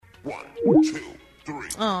1, 2, 3.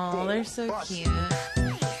 Oh, they're so cute. All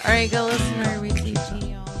right, go listen to our weekly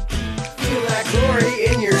jingle. Feel that glory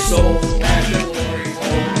in your soul. At the glory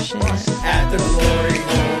hole. At the glory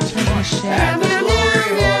hole. At the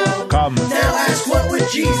glory hole. Come. Now ask, what would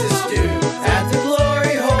Jesus do? At the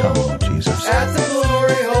glory hole. Come, Lord Jesus. At the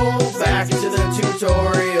glory hole. Back to the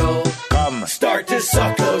tutorial. Come. Start to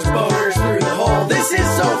suck those boners through the hole. This is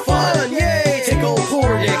so fun. Yay. Tickle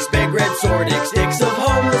poor dicks. Big red sword dicks. Dicks of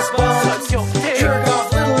homeless bums. Jerk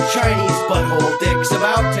off little Chinese butthole dicks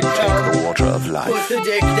about to come. Take the water of life. Put the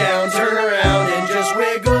dick down, turn around, and just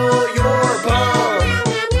wiggle your bum.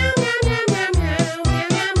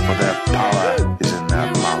 For their power is in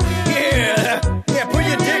their mouth. Yeah, put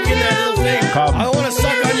your dick in that little thing. Come. I want to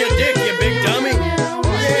suck on your dick, you big dummy.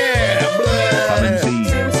 Yeah, Come and see.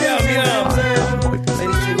 I come quickly.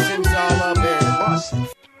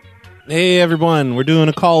 Hey everyone, we're doing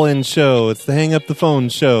a call-in show. It's the Hang Up the Phone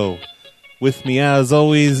show. With me, as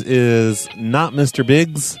always, is not Mr.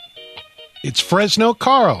 Biggs. It's Fresno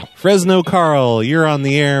Carl. Fresno Carl, you're on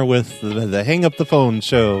the air with the Hang Up the Phone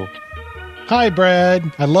show. Hi,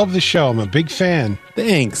 Brad. I love the show. I'm a big fan.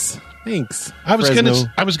 Thanks. I was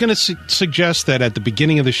gonna suggest that at the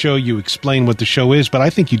beginning of the show you explain what the show is, but I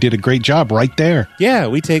think you did a great job right there. Yeah,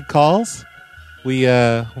 we take calls. We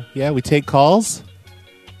take calls.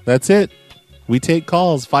 That's it. We take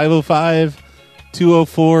calls.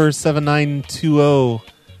 505-204-7920.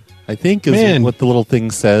 I think is what the little thing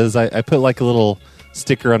says. I put like a little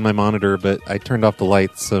sticker on my monitor, but I turned off the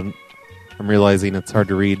lights, so I'm realizing it's hard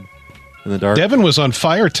to read in the dark. Devin was on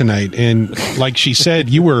fire tonight, and like she said,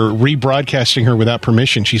 you were rebroadcasting her without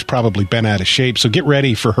permission. She's probably been out of shape, so get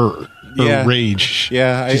ready for her rage.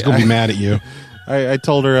 Yeah, she's going to be mad at you. I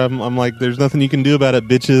told her, I'm like, there's nothing you can do about it,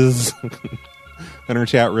 bitches, in her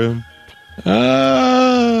chat room.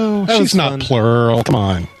 Oh, she's not plural. Come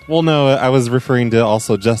on. Well, no, I was referring to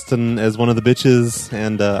also Justin as one of the bitches,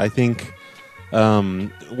 and I think,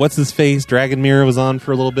 what's his face? Dragon Mirror was on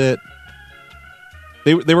for a little bit.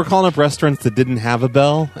 They were calling up restaurants that didn't have a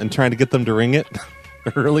bell and trying to get them to ring it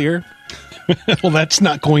earlier. Well, that's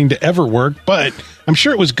not going to ever work, but I'm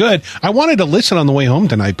sure it was good. I wanted to listen on the way home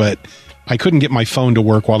tonight, but I couldn't get my phone to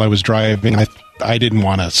work while I was driving. I didn't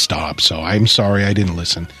want to stop, so I'm sorry I didn't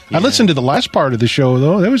listen. Yeah. I listened to the last part of the show,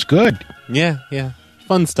 though. That was good. Yeah.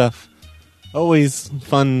 Fun stuff. Always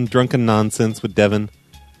fun, drunken nonsense with Devin.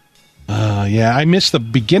 Yeah, I missed the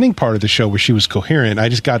beginning part of the show where she was coherent. I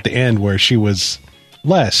just got the end where she was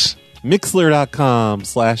less.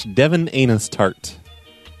 Mixler.com/Devin Anus Tart.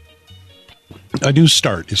 A new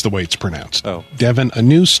start is the way it's pronounced. Oh. Devin, a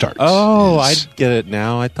new start. Oh, I get it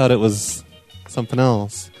now. I thought it was something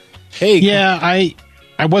else. Hey. Yeah, I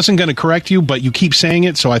wasn't going to correct you, but you keep saying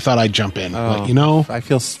it, so I thought I'd jump in. Oh, but, you know. I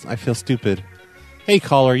feel stupid. Hey,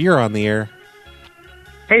 caller, you're on the air.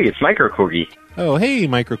 Hey, it's Micro Corgi. Oh, hey,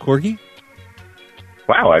 Micro Corgi.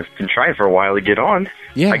 Wow, I've been trying for a while to get on.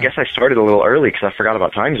 Yeah. I guess I started a little early because I forgot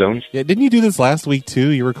about time zones. Yeah, didn't you do this last week,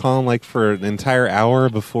 too? You were calling, like, for an entire hour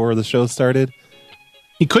before the show started?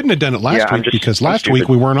 He couldn't have done it last week because last week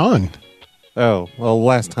we weren't on. Oh, well,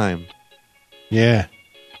 last time. Yeah.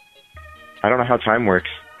 I don't know how time works.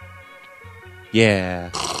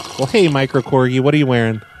 Yeah. Well, hey, Micro Corgi, what are you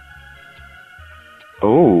wearing?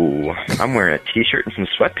 Oh, I'm wearing a t-shirt and some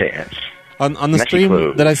sweatpants. On the Messy stream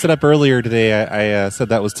clothes. that I set up earlier today, I said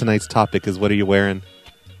that was tonight's topic, is what are you wearing?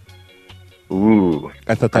 Ooh.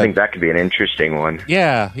 I think that could be an interesting one.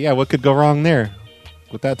 Yeah, what could go wrong there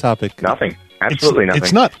with that topic? Nothing. Absolutely nothing.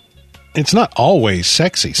 It's not always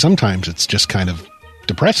sexy. Sometimes it's just kind of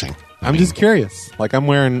depressing. I'm just curious. Like I'm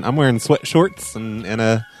wearing sweat shorts and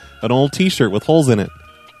an old t-shirt with holes in it.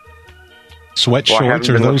 Sweat I shorts haven't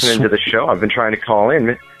or been those listening to the show. I've been trying to call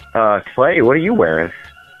in. Clay, what are you wearing?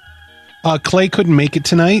 Clay couldn't make it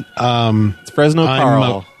tonight. It's Fresno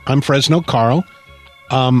Carl. I'm Fresno Carl.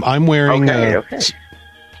 I'm wearing okay.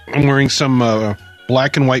 I'm wearing some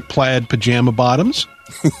black and white plaid pajama bottoms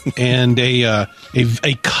and a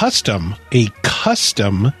custom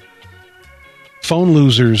Phone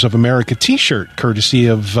Losers of America t-shirt courtesy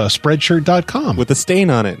of spreadshirt.com with a stain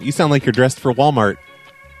on it. You sound like you're dressed for Walmart.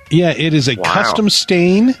 Yeah, it is a custom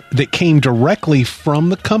stain that came directly from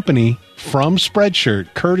the company, from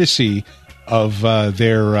Spreadshirt, courtesy of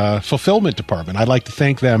their fulfillment department. I'd like to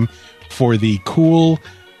thank them for the cool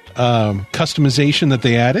customization that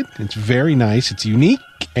they added. It's very nice. It's unique,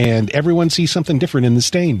 and everyone sees something different in the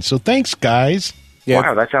stain. So thanks, guys. Yeah.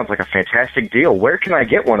 Wow, that sounds like a fantastic deal. Where can I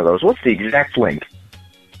get one of those? What's the exact link?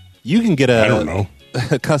 You can get a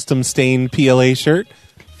custom stain PLA shirt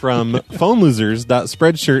from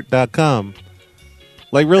phonelosers.spreadshirt.com.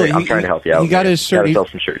 Like really, I'm trying to help you out. He got man. his shirt. Gotta sell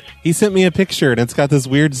some shirts. He sent me a picture, and it's got this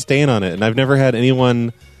weird stain on it. And I've never had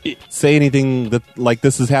anyone say anything that like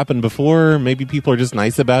this has happened before. Maybe people are just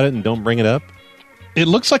nice about it and don't bring it up. It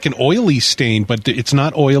looks like an oily stain, but it's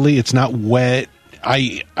not oily. It's not wet.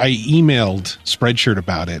 I emailed Spreadshirt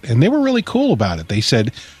about it, and they were really cool about it. They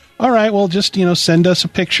said, "All right, well, just send us a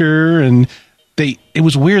picture." And it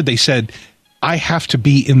was weird. They said, "I have to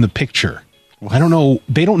be in the picture." I don't know.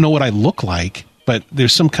 They don't know what I look like, but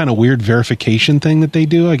there's some kind of weird verification thing that they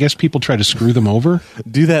do. I guess people try to screw them over.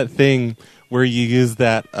 Do that thing where you use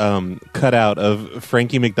that cutout of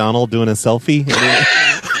Frankie McDonald doing a selfie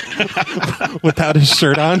without his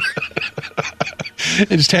shirt on. And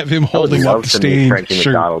just have him holding I would up love the to meet stained Frankie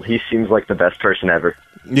shirt. McDonald. He seems like the best person ever.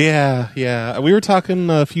 Yeah. We were talking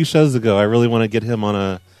a few shows ago. I really want to get him on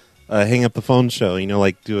a hang up the phone show.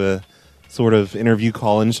 Like do a sort of interview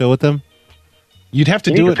call-in show with him. You'd have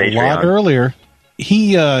to You do need it a a lot Patreon. earlier.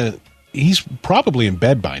 He's probably in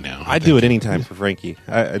bed by now. I'd do it anytime for Frankie.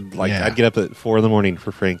 I'd get up at 4 a.m.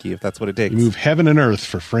 for Frankie if that's what it takes. You move heaven and earth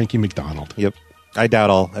for Frankie McDonald. Yep. I doubt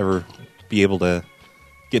I'll ever be able to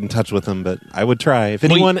get in touch with him, but I would try. If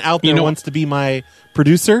anyone out there wants to be my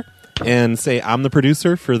producer and say I'm the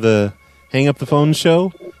producer for the Hang Up the Phone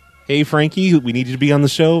show, hey Frankie, we need you to be on the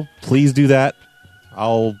show. Please do that.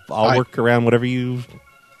 I'll work around whatever you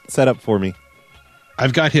set up for me.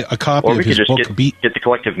 I've got a copy Or of we could his just book. get the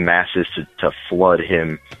collective masses to flood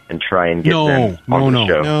him and try and get them on the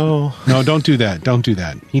show. No, don't do that. Don't do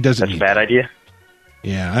that. He doesn't. That's a bad idea?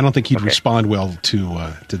 Yeah, I don't think he'd respond well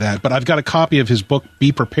to that. But I've got a copy of his book,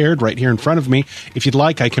 Be Prepared, right here in front of me. If you'd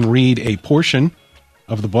like, I can read a portion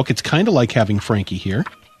of the book. It's kind of like having Frankie here.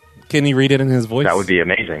 Can you read it in his voice? That would be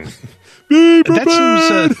amazing.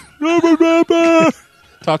 That seems...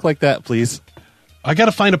 Talk like that, please. I got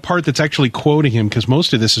to find a part that's actually quoting him because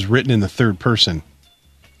most of this is written in the third person.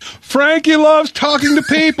 Frankie loves talking to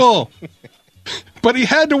people, but he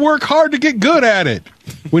had to work hard to get good at it.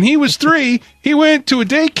 When he was 3, he went to a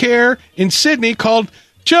daycare in Sydney called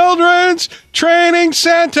Children's Training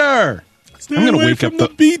Center. Stay I'm going to away wake from up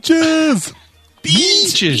the beaches.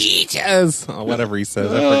 Beaches. Oh, whatever he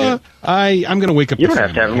says. I forget. I'm going to wake up. You the don't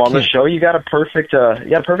have to have family. him on I the can't. show. You got a perfect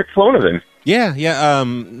clone of him. Yeah.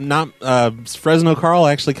 Not Fresno Carl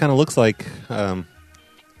actually kind of looks like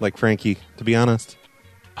Frankie, to be honest.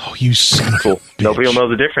 Oh, you son of a Cool. bitch. Nobody will know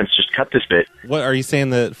the difference. Just cut this bit. What are you saying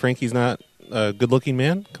that Frankie's not a good-looking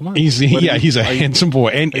man? Come on. He's a handsome boy,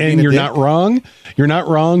 and being a you're dick? not wrong. You're not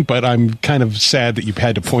wrong, but I'm kind of sad that you've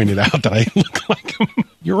had to point it out that I look like him.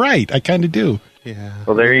 You're right. I kind of do. Yeah.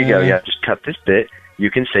 Well, there you go. Yeah, just cut this bit. You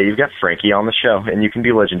can say you've got Frankie on the show, and you can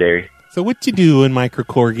be legendary. So what you doing, Micro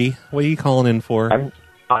Corgi? What are you calling in for?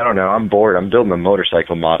 I don't know. I'm bored. I'm building a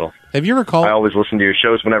motorcycle model. Have you ever called? I always listen to your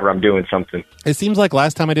shows whenever I'm doing something. It seems like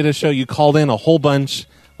last time I did a show, you called in a whole bunch,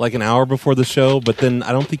 like an hour before the show, but then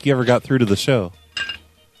I don't think you ever got through to the show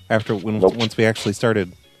once we actually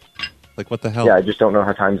started. Like, what the hell? Yeah, I just don't know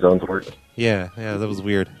how time zones work. Yeah, that was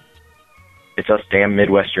weird. It's us damn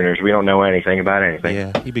Midwesterners. We don't know anything about anything.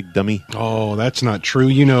 Yeah, you big dummy. Oh, that's not true.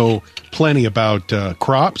 You know plenty about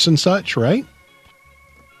crops and such, right?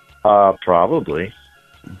 Probably.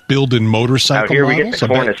 Building motorcycle Out here we get models. the I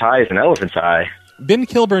corn bet- as high as an elephant's eye. Ben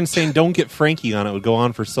Kilburn saying don't get Frankie on it would go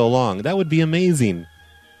on for so long. That would be amazing.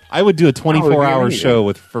 I would do a 24-hour amazing.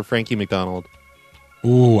 show for Frankie McDonald.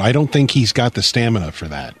 Ooh, I don't think he's got the stamina for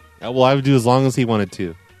that. Well, I would do as long as he wanted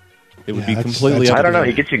to. It would be that's- completely that's- up I don't to know. him.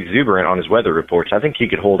 He gets exuberant on his weather reports. I think he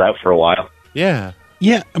could hold out for a while. Yeah.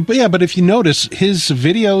 Yeah, but if you notice, his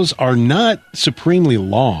videos are not supremely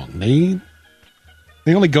long.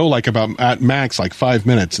 They only go like about at max like 5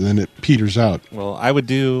 minutes, and then it peters out. Well, I would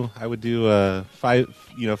do a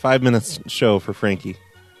 5 minutes show for Frankie.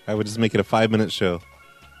 I would just make it a 5-minute show.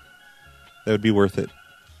 That would be worth it.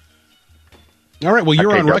 All right, well,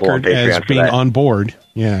 you're I on paid double on record as Patreon for being that. on board.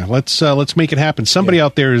 Yeah, let's make it happen. Somebody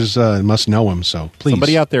out there must know him, so please.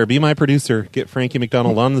 Somebody out there, be my producer. Get Frankie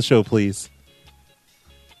McDonald on the show, please.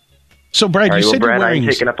 So, Brad, All right, you well, said Brad, you're wearing. I'm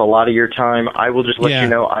taking up a lot of your time. I will just let Yeah. you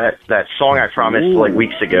know that song I promised like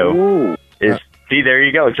weeks ago is. See, there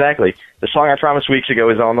you go. Exactly. The song I promised weeks ago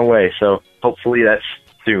is on the way. So hopefully that's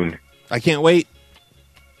soon. I can't wait.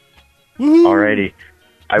 Alrighty.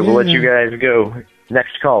 I will let you guys go.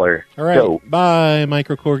 Next caller. All right. Go. Bye,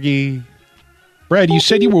 Micro Corgi. Brad, you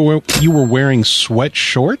said you were wearing sweat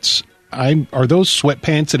shorts. Are those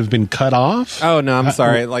sweatpants that have been cut off? Oh no, I'm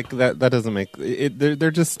sorry. Like that doesn't make it.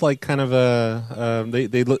 They're just like kind of a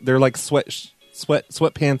they're like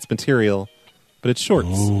sweatpants material, but it's shorts.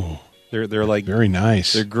 Ooh, They're like very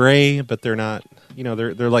nice. They're gray, but they're not.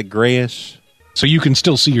 They're like grayish. So you can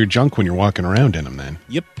still see your junk when you're walking around in them then.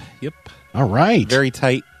 Yep. All right. Very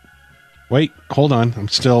tight. Wait, hold on.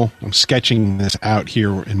 I'm sketching this out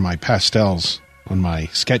here in my pastels on my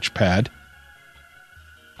sketch pad.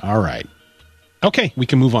 All right. Okay, we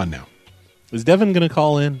can move on now. Is Devin going to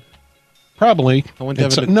call in? Probably. I want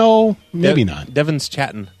Devin to... No, maybe not. Devin's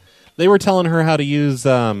chatting. They were telling her how to use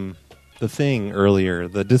the thing earlier,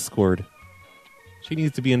 the Discord. She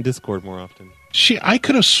needs to be in Discord more often. I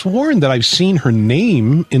could have sworn that I've seen her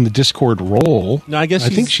name in the Discord role. No, I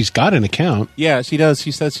think she's got an account. Yeah, she does.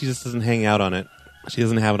 She says she just doesn't hang out on it. She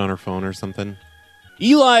doesn't have it on her phone or something.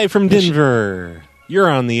 Eli from Denver, you're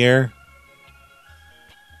on the air.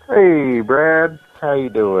 Hey, Brad. How you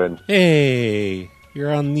doing? Hey,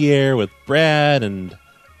 you're on the air with Brad and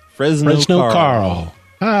Fresno Carl.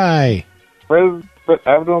 Hi. But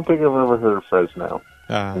I don't think I've ever heard of Fresno.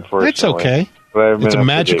 Unfortunately. That's okay. It's a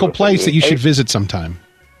magical place that you should visit sometime.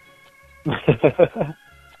 Oh,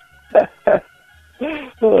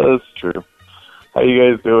 that's true. How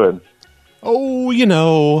you guys doing?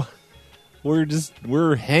 Oh,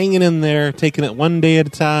 we're hanging in there, taking it one day at a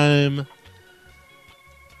time,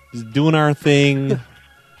 just doing our thing,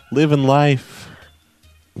 living life.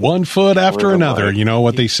 One foot after another, you know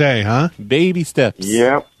what they say, huh? Baby steps.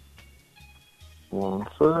 Yep. One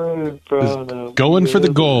foot. Going for the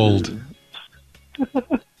gold.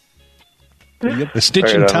 The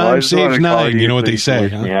stitch in time saves 9. You know what they say,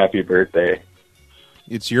 huh? Happy birthday.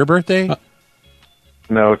 It's your birthday?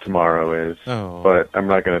 No, tomorrow is. Oh. But I'm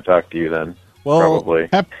not going to talk to you then. Well, probably.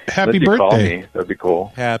 Happy birthday. Call me. That'd be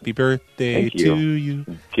cool. Happy birthday to you.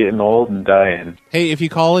 Getting old and dying. Hey, if you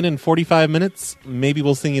call in 45 minutes, maybe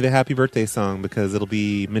we'll sing you the happy birthday song because it'll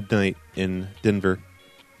be midnight in Denver.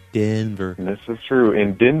 And this is true.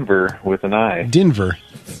 In Denver with an I. Denver.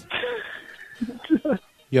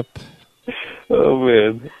 Yep. Oh,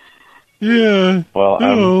 man. Yeah. Well,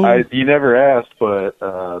 you never asked, but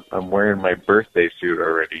I'm wearing my birthday suit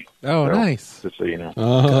already. Oh, so, nice. Just so you know.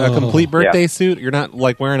 A complete birthday suit? You're not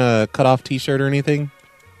like wearing a cut-off T-shirt or anything?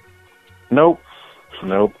 Nope.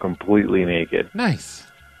 Completely naked. Nice.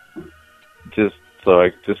 Just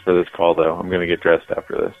for this call, though, I'm going to get dressed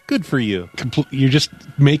after this. Good for you. You're just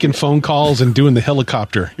making phone calls and doing the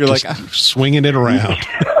helicopter. You're just swinging it around.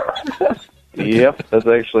 Yep, that's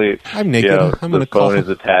actually. I'm naked. I'm going to call. The phone is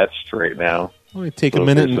attached right now. Let me take a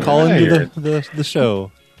minute and call into the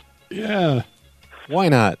show. Yeah. Why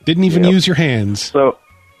not? Didn't even use your hands. So,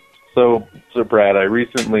 Brad, I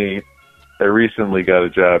recently got a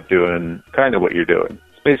job doing kind of what you're doing.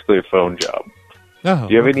 It's basically a phone job. Oh,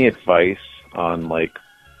 do you have any advice on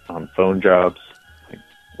phone jobs? Like,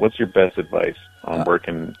 what's your best advice on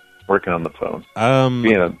working on the phone?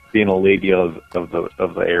 Being a lady of the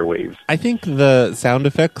airwaves. I think the sound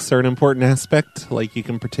effects are an important aspect. Like you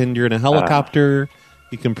can pretend you're in a helicopter.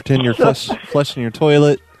 You can pretend you're flushing your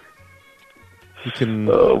toilet. You can.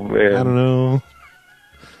 Oh man! I don't know.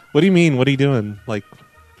 What do you mean? What are you doing? Like,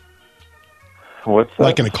 what's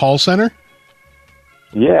like in a call center?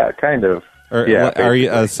 Yeah, kind of. Or, yeah. Are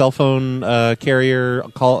you a cell phone carrier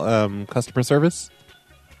call customer service?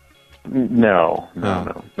 No,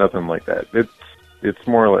 nothing like that. It's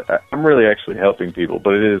more like I'm really actually helping people,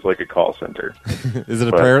 but it is like a call center. Is it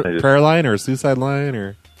a prayer line or a suicide line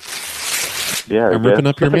or? Yeah, I'm ripping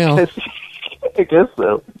up your mail. I guess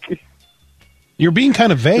so. You're being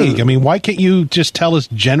kind of vague. I mean, why can't you just tell us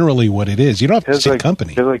generally what it is? You don't have to say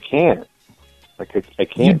company. Because I can't. I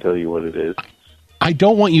can't tell you what it is. I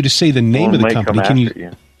don't want you to say the name of the company. Can you?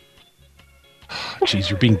 Jeez,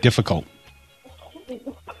 you're being difficult.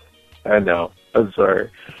 I know. I'm sorry.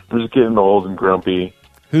 I'm just getting old and grumpy.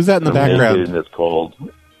 Who's that in the background? And it's cold.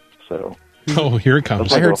 So. Oh, here it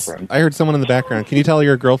comes. I heard someone in the background. Can you tell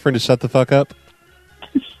your girlfriend to shut the fuck up?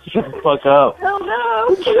 Shut the fuck up.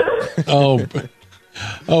 Oh no.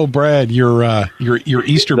 Oh, Brad, your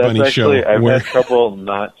Easter Bunny show. I've had trouble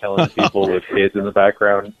not telling people with kids in the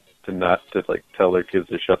background to tell their kids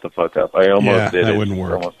to shut the fuck up. I almost did. That wouldn't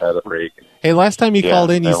work. I almost had a break. Hey, last time you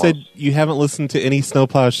called in, you said you haven't listened to any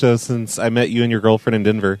Snowplow show since I met you and your girlfriend in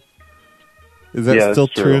Denver. Is that still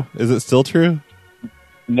true? Is it still true?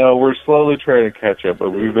 No, we're slowly trying to catch up,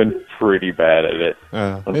 but we've been pretty bad at it,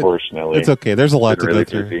 unfortunately. It's okay. There's a lot to go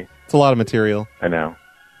through. Busy. It's a lot of material. I know.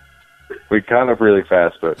 We caught up really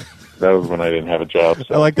fast, but that was when I didn't have a job.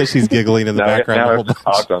 So. I like that she's giggling in the background. Now I've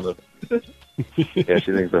talked on the... Yeah,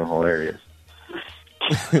 she thinks I'm hilarious.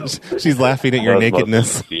 She's laughing at your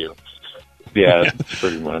nakedness. Yeah,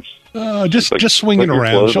 pretty much. Just swinging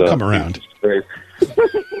around. She'll come around.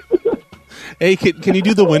 Hey, can you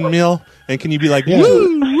do the windmill? And can you be like,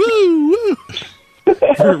 woo, woo, woo?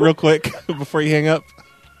 Real quick, before you hang up.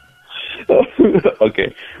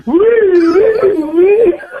 Okay.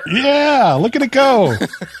 Yeah, look at it go.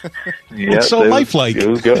 Yeah, It's so lifelike. It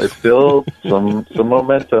was good. Still some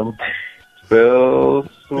momentum. Still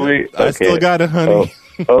sweet. Okay. I still got it, honey.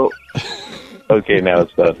 Oh. Okay, now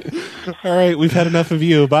it's done. All right, we've had enough of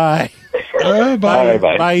you. Bye. Bye. Bye.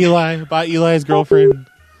 Bye, Eli. Bye, Eli's girlfriend.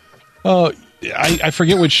 Oh, I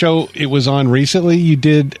forget what show it was on recently. You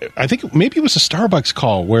did, I think maybe it was a Starbucks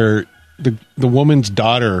call where the woman's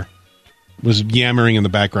daughter was yammering in the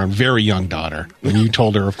background, very young daughter. And you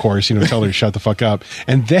told her, of course, tell her to shut the fuck up.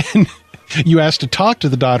 And then you asked to talk to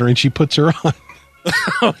the daughter and she puts her on.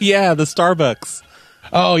 Oh, yeah, the Starbucks.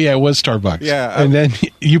 Oh, yeah, it was Starbucks. Yeah. And then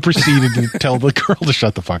you proceeded to tell the girl to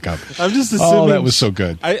shut the fuck up. I'm just assuming. Oh, that was so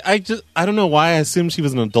good. I don't know why I assumed she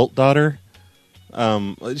was an adult daughter.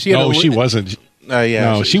 She wasn't.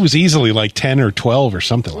 Yeah. No, she was easily like 10 or 12 or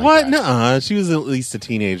something like what? that. Nuh-uh. She was at least a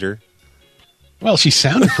teenager. Well, she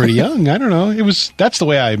sounded pretty young. I don't know. That's the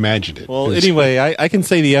way I imagined it. Well, anyway, I can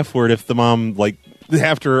say the F word if the mom,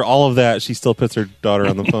 after all of that, she still puts her daughter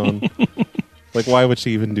on the phone. Why would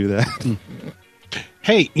she even do that?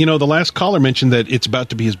 Hey, the last caller mentioned that it's about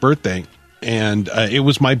to be his birthday, and it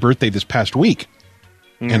was my birthday this past week.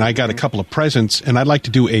 Mm-hmm. And I got a couple of presents, and I'd like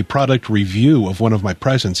to do a product review of one of my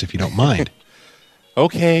presents, if you don't mind.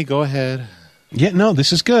 Okay, go ahead. Yeah, no,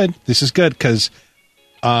 this is good. This is good, because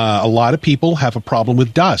a lot of people have a problem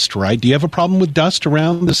with dust, right? Do you have a problem with dust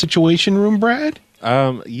around the Situation Room, Brad?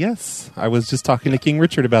 Yes. I was just talking to King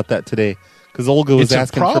Richard about that today, because Olga was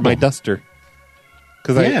asking for my duster.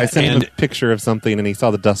 Because I sent him a picture of something, and he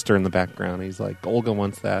saw the duster in the background. He's like, Olga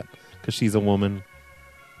wants that, because she's a woman.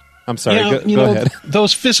 I'm sorry, go ahead.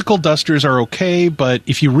 Those physical dusters are okay, but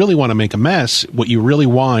if you really want to make a mess, what you really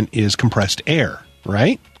want is compressed air,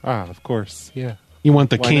 right? Ah, of course, yeah. You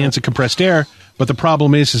want the cans of compressed air, but the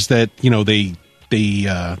problem is that,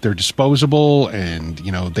 they're disposable and,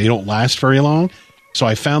 they don't last very long. So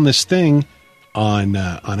I found this thing on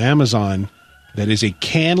Amazon that is a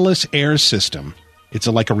canless air system. It's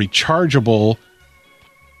like a rechargeable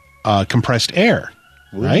compressed air,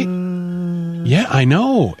 right? Yeah, I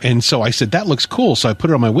know. And so I said, that looks cool. So I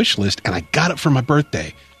put it on my wish list, and I got it for my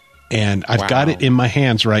birthday. And I've got it in my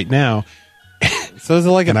hands right now. So is it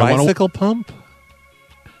like a bicycle pump?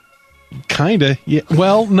 Kind of. Yeah.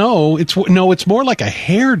 Well, no. It's more like a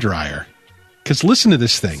hair dryer. Because listen to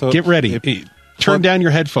this thing. So get ready. Turn down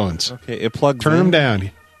your headphones. Okay, it plugs Turn them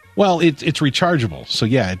down. Well, it's rechargeable. So,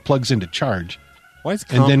 yeah, it plugs into charge. Why is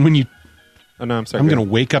and then when you... Oh, no, I'm sorry. I'm going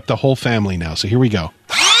to wake up the whole family now. So here we go.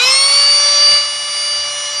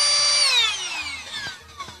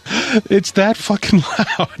 It's that fucking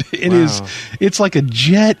loud. It is. It's like a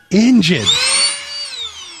jet engine.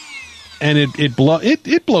 And it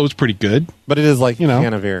blows pretty good. But it is like a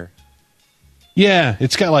can of air. Yeah,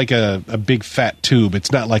 it's got like a big fat tube.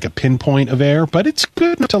 It's not like a pinpoint of air, but it's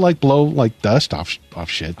good to blow dust off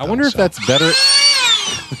shit. I wonder if that's better.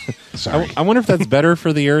 Sorry. I wonder if that's better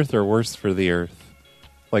for the earth or worse for the earth.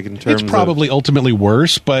 In terms it's probably ultimately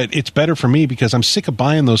worse, but it's better for me because I'm sick of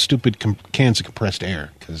buying those stupid cans of compressed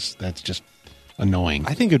air because that's just annoying.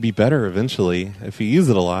 I think it'd be better eventually if you use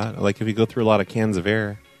it a lot. If you go through a lot of cans of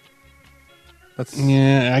air.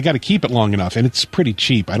 Yeah, I got to keep it long enough, and it's pretty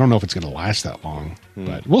cheap. I don't know if it's going to last that long,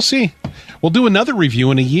 but we'll see. We'll do another review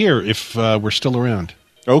in a year if we're still around.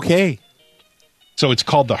 Okay. So it's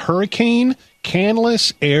called the Hurricane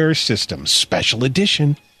Canless Air System Special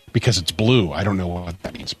Edition because it's blue. I don't know what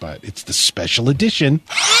that means, but it's the special edition.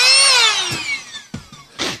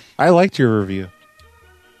 I liked your review.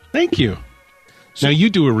 Thank you. Now you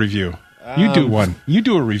do a review. You do one. You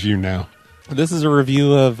do a review now. This is a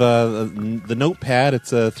review of the Notepad.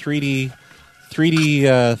 It's a 3D.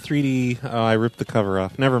 Oh, I ripped the cover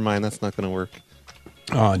off. Never mind. That's not going to work.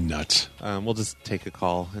 Oh, nuts. We'll just take a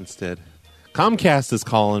call instead. Comcast is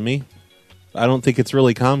calling me. I don't think it's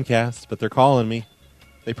really Comcast, but they're calling me.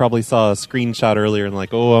 They probably saw a screenshot earlier and I'm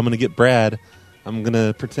going to get Brad. I'm going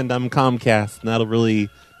to pretend I'm Comcast, and that'll really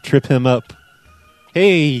trip him up.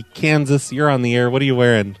 Hey, Kansas, you're on the air. What are you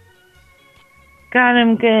wearing? God,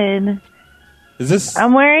 I'm good. Is this?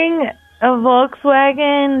 I'm wearing a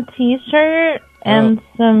Volkswagen t-shirt and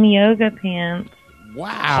some yoga pants. Wow.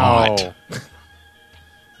 Hot. That's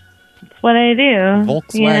what I do.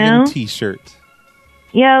 Volkswagen t-shirt.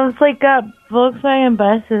 Yeah, it's got Volkswagen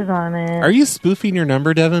buses on it. Are you spoofing your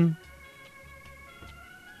number, Devin?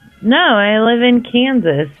 No, I live in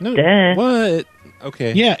Kansas. No. Duh. What?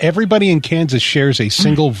 Okay. Yeah, everybody in Kansas shares a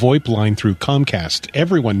single VoIP line through Comcast.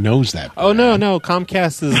 Everyone knows that. Oh, no.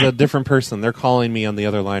 Comcast is a different person. They're calling me on the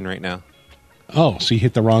other line right now. Oh, so you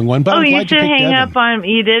hit the wrong one. But I'm you glad should picked hang Devin. up on.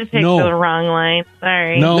 You did pick No. the wrong line.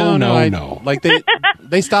 Sorry. No. Like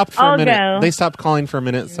they stopped for a I'll minute. go. They stopped calling for a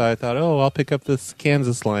minute, so I thought, I'll pick up this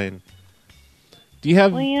Kansas line. Do you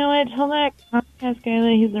have Well, you know what? Tell that podcast guy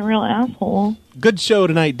that he's a real asshole. good show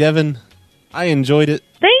tonight, Devin? I enjoyed it.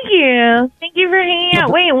 Thank you. Thank you for hanging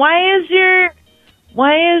out. Wait, why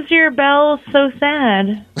is your bell so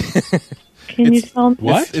sad? Can you tell me?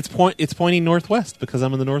 What? It's pointing northwest because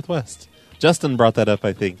I'm in the northwest. Justin brought that up,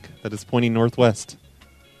 I think. That it's pointing northwest.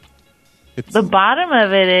 It's, The bottom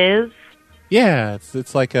of it is yeah,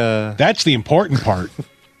 it's like a That's the important part.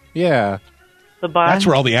 yeah. the bottom. That's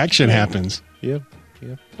where all the action happens. Yep.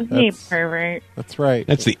 Okay, pervert. That's right.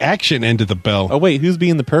 That's the action end of the bell. Oh wait, who's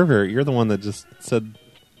being the pervert? You're the one that just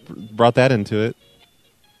brought that into it.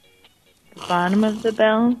 The bottom of the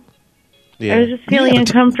bell. Yeah. I was just feeling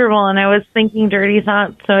uncomfortable, and I was thinking dirty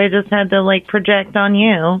thoughts, so I just had to project on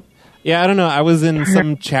you. Yeah, I don't know. I was in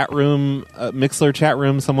some chat room, Mixler chat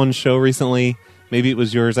room, someone's show recently. Maybe it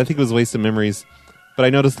was yours. I think it was Wasted Memories. But I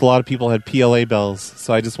noticed a lot of people had PLA bells,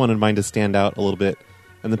 so I just wanted mine to stand out a little bit.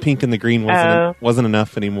 And the pink and the green wasn't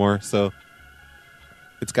enough anymore, so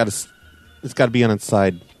it's got to be on its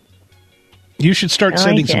side. You should start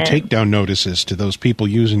sending some it. takedown notices to those people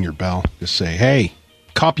using your bell. Just say, hey,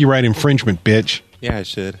 copyright infringement, bitch. Yeah, I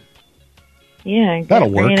should. Yeah,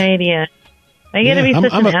 That'll work. Great idea. I gotta be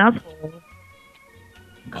such an asshole.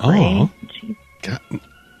 Oh. God.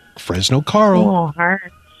 Fresno Carl. Oh, harsh.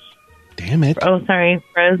 Damn it. Oh, sorry,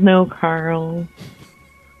 Fresno Carl.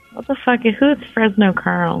 What the fuck? Who's Fresno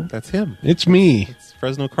Carl? That's him. It's me. It's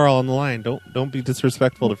Fresno Carl on the line. Don't be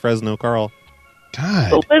disrespectful to Fresno Carl.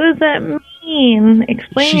 God. But what does that mean?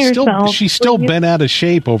 Explain yourself. She's still please. bent out of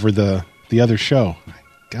shape over the other show.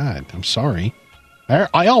 God, I'm sorry.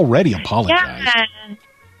 I already apologized. Yeah.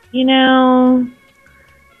 You know,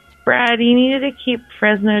 Brad, you needed to keep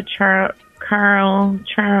Fresno Charles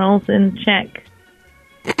in check.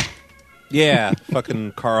 Yeah,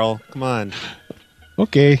 fucking Carl. Come on.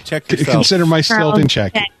 Okay. Check yourself. Consider myself Charles, in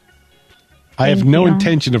check. I have Thank no you.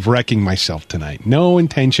 intention of wrecking myself tonight. No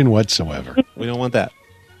intention whatsoever. We don't want that.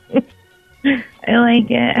 I like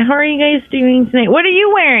it. How are you guys doing tonight? What are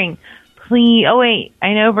you wearing? Please. Oh, wait.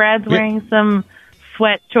 I know Brad's wearing some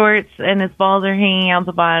sweat shorts and his balls are hanging out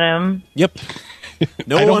the bottom. Yep.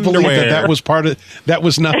 No I don't underwear. believe that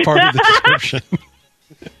was not part of the description.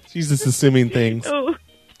 She's just assuming things. Oh.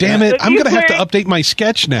 Damn it. What I'm are you going to have to wearing? update my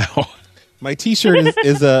sketch now. My T-shirt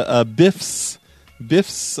is a Biff's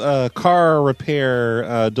car repair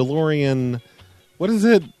DeLorean. What is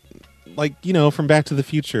it? Like, from Back to the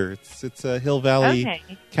Future. It's a Hill Valley,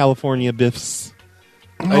 California Biff's.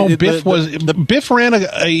 Oh, Biff ran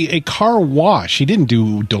a car wash. He didn't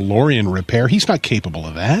do DeLorean repair. He's not capable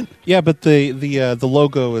of that. Yeah, but the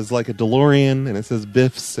logo is like a DeLorean, and it says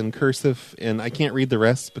Biff's in cursive, and I can't read the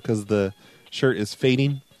rest because the shirt is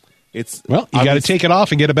fading. You got to take it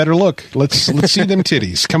off and get a better look. Let's see them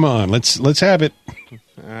titties. Come on, let's have it.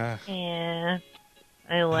 Yeah.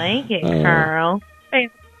 I like it, Carl.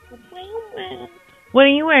 What are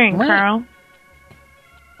you wearing, Carl?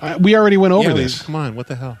 We already went over this. Come on, what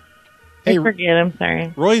the hell? I forget. I'm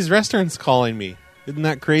sorry. Roy's Restaurant's calling me. Isn't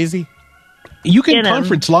that crazy? You can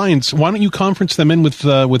conference lines. Why don't you conference them in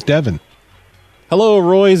with Devin? Hello,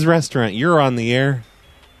 Roy's Restaurant. You're on the air.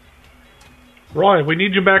 Roy, we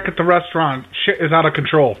need you back at the restaurant. Shit is out of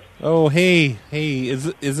control. Oh, hey, is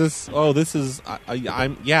this? Oh, this is.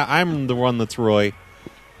 I'm the one that's Roy.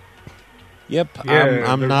 Yep,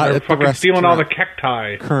 Yeah, I'm not they're at the fucking restaurant stealing all the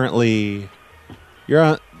cacti currently. You're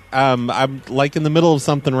on. I'm like in the middle of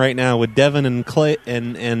something right now with Devin and Clay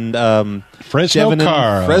and Fresno Devin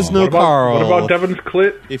Carl. And Fresno What about- Carl. what about Devin's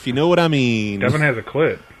clit? If you know what I mean. Devin has a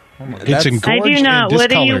clit. Oh my It's engorged I do not. and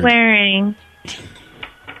What are you discolored. wearing?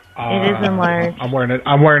 It is enlarged. I'm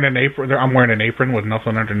wearing an apron. I'm wearing an apron with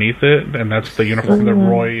nothing underneath it, and that's the uniform that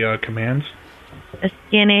Roy commands. A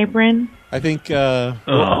skin apron. I think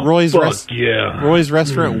Roy's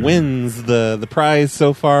Restaurant wins the prize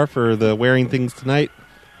so far for the wearing things tonight.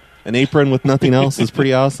 An apron with nothing else is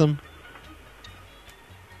pretty awesome.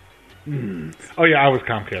 Oh yeah, I was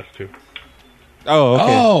Comcast too.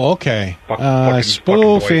 Oh, okay. Okay.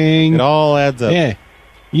 Spoofing. It all adds up. Yeah.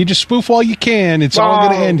 You just spoof all you can. It's all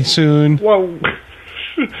going to end soon. Well,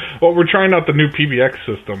 we're trying out the new PBX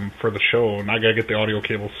system for the show, and I gotta get the audio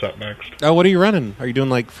cable set next. Oh, what are you running? Are you doing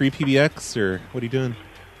like free PBX or what are you doing?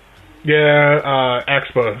 Yeah,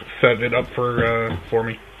 Axpa set it up for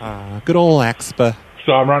me. Good old Axpa.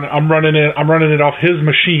 So I'm running it off his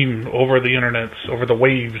machine over the internet, over the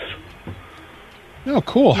waves. Oh,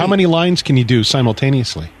 cool. How many lines can you do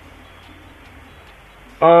simultaneously?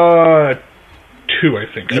 22, I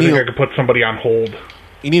think. I think I could put somebody on hold.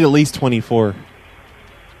 You need at least 24.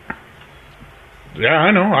 Yeah,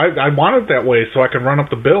 I know. I want it that way so I can run up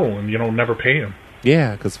the bill and, never pay him.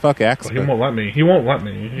 Yeah, because fuck Axel. He won't let me.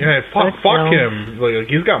 Yeah, fuck him. Like,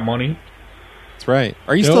 he's got money. That's right.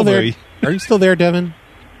 Are you still there? Are you still there, Devin?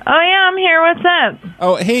 Oh, yeah, I'm here. What's up?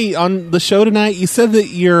 Oh, hey, on the show tonight, you said that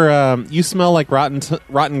you smell like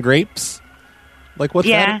rotten grapes. Like, what's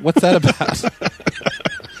that about?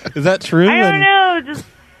 Is that true? I don't know.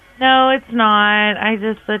 No, it's not.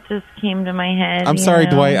 That just came to my head. I'm sorry,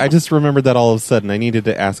 Dwight. I just remembered that all of a sudden. I needed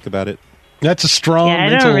to ask about it. That's a strong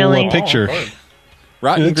mental picture.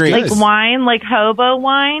 Rotten grapes. Like wine, like hobo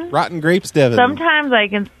wine? Rotten grapes, Devin. Sometimes I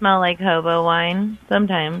can smell like hobo wine.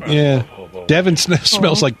 Sometimes. Yeah. Devin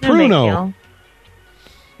smells like Pruno.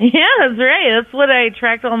 Yeah, that's right. That's what I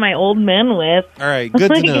attract all my old men with. All right,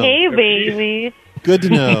 good to know. Hey, baby. Good to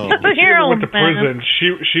know. If she ever went to prison,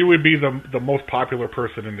 she would be the most popular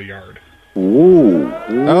person in the yard. Ooh.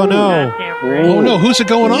 Oh, no. Oh, no. Who's it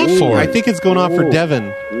going off for? I think it's going off for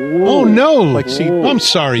Devin. Oh, no. I'm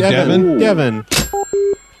sorry, Devin. Devin.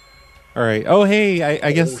 All right. Oh, hey,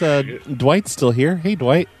 I guess Dwight's still here. Hey,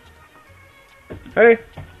 Dwight. Hey.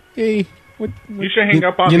 Hey. You should hang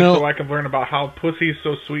up on me so I can learn about how pussy is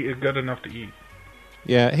so sweet and good enough to eat.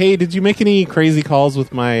 Yeah. Hey, did you make any crazy calls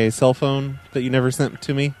with my cell phone that you never sent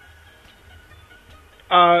to me?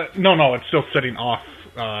 No, it's still sitting off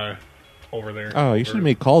over there. Oh, you should have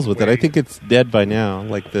made calls with it. I think it's dead by now.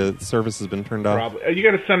 Like the service has been turned off. Probably. You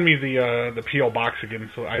got to send me the P.O. box again,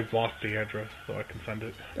 so I've lost the address, so I can send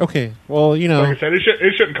it. Okay. Well, Like I said, it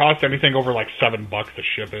shouldn't cost anything over like $7 to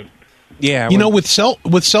ship it. Yeah. With cell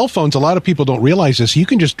phones, a lot of people don't realize this. You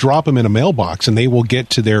can just drop them in a mailbox, and they will get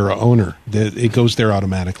to their owner. It goes there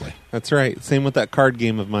automatically. That's right. Same with that card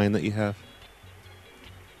game of mine that you have.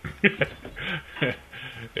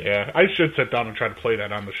 Yeah, I should sit down and try to play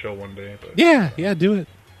that on the show one day. But. Yeah, do it.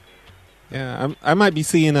 Yeah, I might be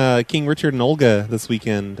seeing King Richard and Olga this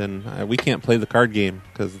weekend, and we can't play the card game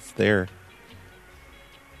because it's there.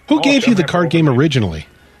 Who gave you the card game originally?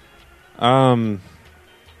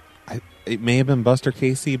 It may have been Buster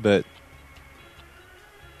Casey, but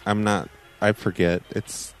I forget.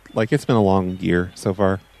 It's been a long year so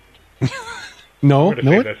far. No,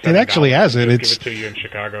 it actually hasn't. Give it to you in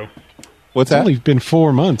Chicago. What's that? It's only been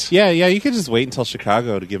 4 months. Yeah, you could just wait until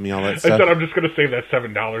Chicago to give me all that stuff. I said I'm just going to save that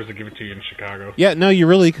 $7 to give it to you in Chicago. Yeah, no, you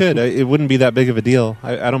really could. It wouldn't be that big of a deal.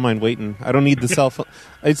 I don't mind waiting. I don't need the cell phone.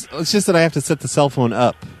 It's just that I have to set the cell phone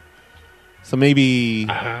up. So maybe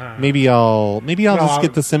I'll just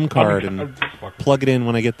get the SIM card and plug it in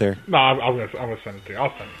when I get there. No, I'm gonna send it to you. I'll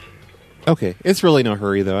send it to you. Okay, it's really no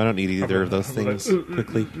hurry though. I don't need either of those things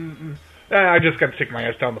quickly. I just got to take my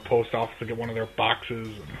ass down to the post office to get one of their boxes.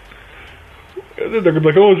 And they're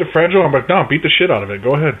like, "Oh, is it fragile?" I'm like, "No, beat the shit out of it.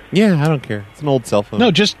 Go ahead." Yeah, I don't care. It's an old cell phone. No,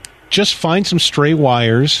 just find some stray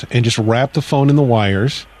wires and just wrap the phone in the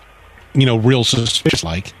wires. Real suspicious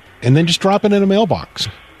like, and then just drop it in a mailbox.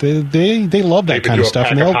 They love that kind of stuff.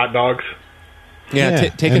 And they'll hot dogs. Yeah,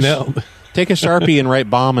 take a Sharpie and write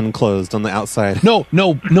 "bomb enclosed" on the outside. No,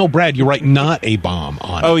 Brad, you write not a bomb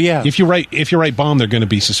on it. Oh yeah. If you write bomb, they're going to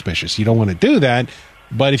be suspicious. You don't want to do that.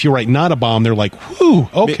 But if you write not a bomb, they're like, whew,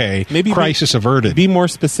 okay, maybe crisis averted. Be more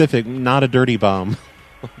specific, not a dirty bomb.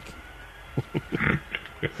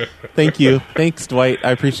 Thank you. Thanks, Dwight.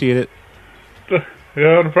 I appreciate it.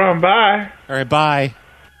 Yeah, no problem. Bye. All right, bye.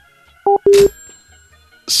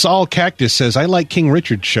 Saul Cactus says, I like King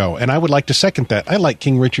Richard's show, and I would like to second that. I like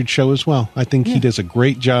King Richard's show as well. I think he does a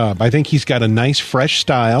great job. I think he's got a nice, fresh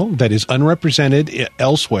style that is unrepresented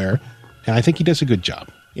elsewhere, and I think he does a good job.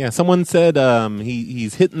 Yeah, someone said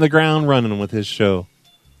he's hitting the ground running with his show.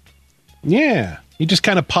 Yeah, he just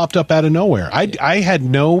kind of popped up out of nowhere. I had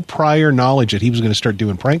no prior knowledge that he was going to start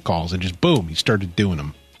doing prank calls, and just boom, he started doing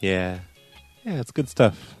them. Yeah, it's good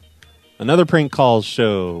stuff. Another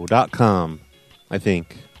prankcallsshow.com. I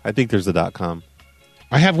think there's a .com.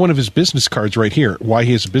 I have one of his business cards right here. Why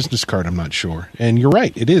he has a business card, I'm not sure. And you're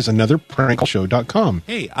right, it is another prankcallshow.com.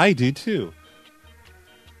 Hey, I do too.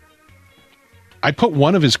 I put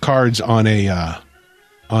one of his cards on a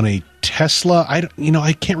Tesla.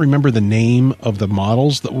 I can't remember the name of the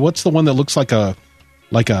models. What's the one that looks like an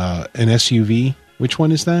SUV? Which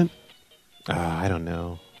one is that? I don't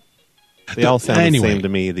know. They all sound the same to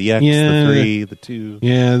me. The X, the 3, the 2.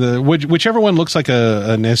 Yeah, whichever one looks like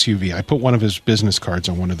an SUV. I put one of his business cards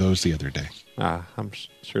on one of those the other day. I'm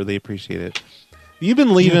sure they appreciate it. You've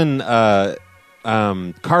been leaving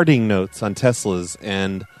carding notes on Teslas,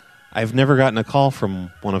 and I've never gotten a call from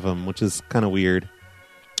one of them, which is kind of weird.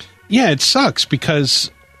 Yeah, it sucks because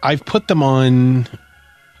I've put them on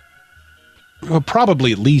Well,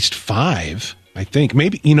 probably at least 5, I think.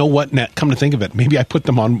 Maybe, you know what, Nat, come to think of it, maybe I put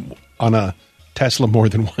them on a Tesla more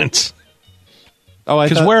than once. Oh,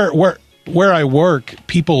 because where I work,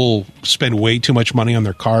 people spend way too much money on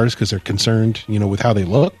their cars because they're concerned, with how they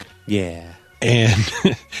look. Yeah. And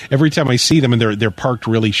every time I see them, and they're parked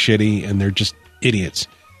really shitty, and they're just idiots.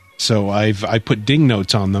 So I put ding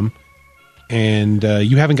notes on them, and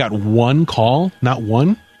you haven't got one call, not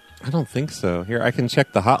one. I don't think so. Here, I can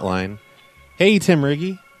check the hotline. Hey, Tim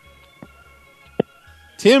Riggy.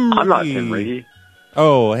 Tim Riggy. I'm not Tim Riggy.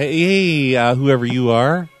 Oh, hey, whoever you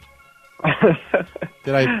are.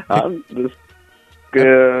 Did I? I'm just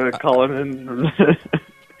calling in.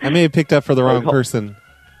 I may have picked up for the wrong person.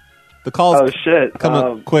 The call's come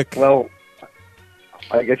up quick. Well,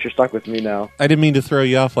 I guess you're stuck with me now. I didn't mean to throw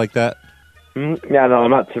you off like that. Yeah, no,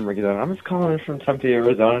 I'm not Tim Riggy. Though. I'm just calling in from Tempe,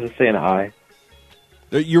 Arizona, just saying hi.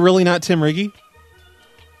 You're really not Tim Riggy?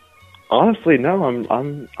 Honestly, no.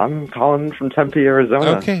 I'm calling from Tempe,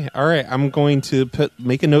 Arizona. Okay, all right. I'm going to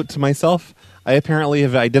make a note to myself. I apparently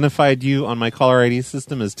have identified you on my caller ID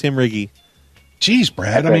system as Tim Riggy. Jeez,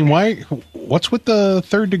 Brad. I mean, why? What's with the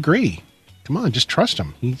third degree? Come on, just trust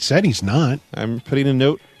him. He said he's not. I'm putting a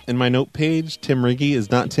note in my note page. Tim Riggy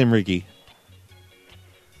is not Tim Riggy.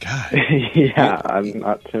 God. Yeah, I'm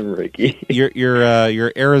not Tim Riggy.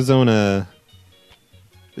 You're Arizona.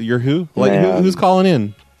 You're who? Like who's calling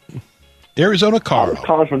in? Arizona Carl.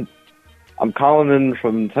 I'm calling in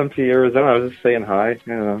from Tempe, Arizona. I was just saying hi.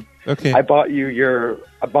 Okay. I bought you your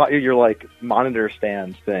like monitor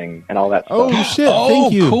stand thing and all that stuff. Oh shit!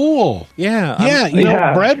 Thank you. Cool.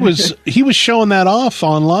 Yeah. Brad was showing that off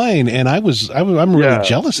online, and I'm really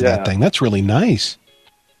jealous of that thing. That's really nice.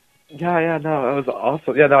 Yeah. No, it was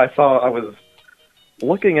awesome. Yeah, no, I was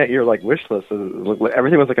looking at your like wish list.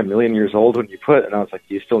 Everything was like a million years old when you put, and I was like,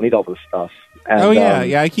 you still need all this stuff. And,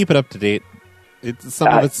 I keep it up to date. Some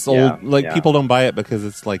of it's old. People don't buy it because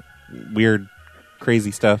it's like weird, crazy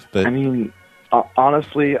stuff. But I mean,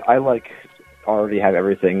 honestly, I already have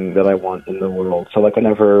everything that I want in the world. So like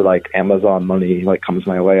whenever like Amazon money like comes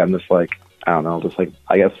my way, I'm just like, I don't know,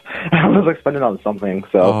 I guess I was like spending on something.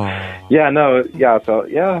 So no, that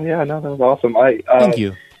was awesome. Thank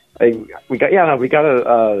you. I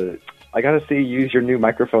gotta see you use your new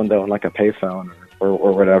microphone though, in like a payphone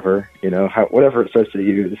or whatever, whatever it's supposed to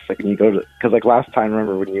use. Like when you go to, because like last time,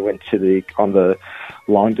 remember when you went on the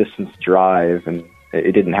long distance drive and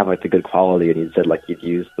it didn't have like the good quality, and you said like you'd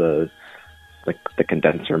use the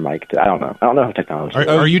condenser mic. I don't know how technology.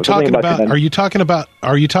 Are you talking about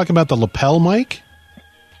the lapel mic?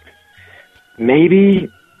 Maybe.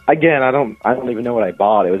 Again, I don't even know what I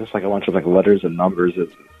bought. It was just like a bunch of like letters and numbers,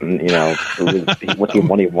 it was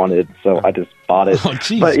what he wanted. So I just bought it. Oh,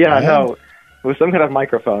 geez, but yeah, man. no, it was some kind of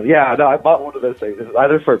microphone. Yeah, no, I bought one of those things. It was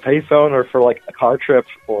either for a payphone or for like a car trip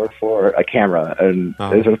or for a camera, and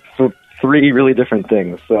those are 3 really different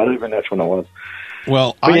things. So I don't even know which one it was.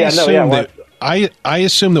 Well, I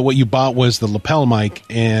assume that what you bought was the lapel mic,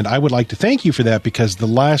 and I would like to thank you for that because the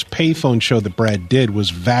last payphone show that Brad did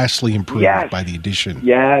was vastly improved by the addition of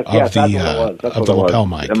the lapel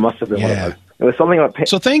mic. It must have been what it was. It was something about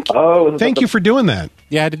So thank you for doing that.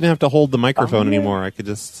 Yeah, I didn't have to hold the microphone anymore. I could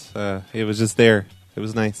just, it was just there. It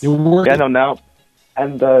was nice. It worked. Yeah, no, now.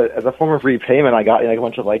 And as a form of repayment, I got like a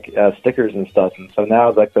bunch of like stickers and stuff. And so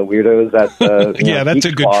now, like the weirdos at that's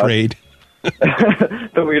a good trade.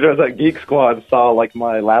 The weirdos at Geek Squad saw like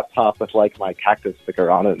my laptop with like my cactus sticker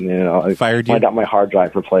on it, and I fired you. I got my hard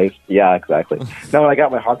drive replaced. Yeah, exactly. No, when I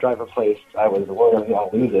got my hard drive replaced, I was worried I'll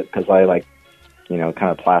lose it because I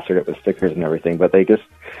kind of plastered it with stickers and everything. But they just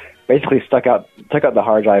basically took out the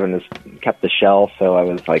hard drive and just kept the shell. So I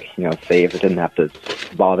was like, saved. I didn't have to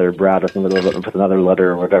bother Brad with another letter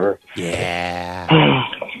or whatever. Yeah.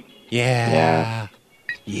 Yeah.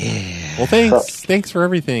 Well, thanks for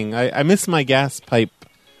everything. I miss my gas pipe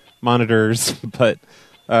monitors, but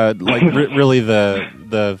really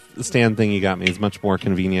the stand thing you got me is much more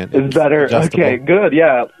convenient. It's better. Adjustable. Okay, good.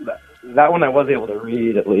 Yeah, that one I was able to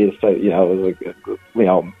read at least. It was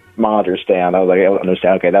like monitor stand. I was like able to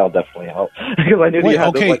understand. Okay, that'll definitely help because I knew you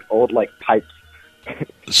had those like old like pipes.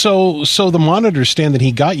 So the monitor stand that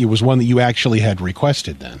he got you was one that you actually had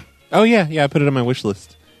requested then. Oh yeah, I put it on my wish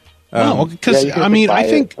list. Because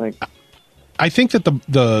I think that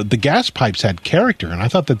the gas pipes had character, and I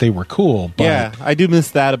thought that they were cool. But yeah, I do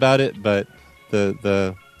miss that about it. But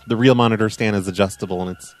the real monitor stand is adjustable,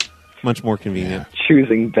 and it's much more convenient. Yeah.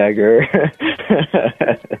 Choosing beggar.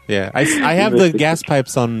 Yeah, I have the gas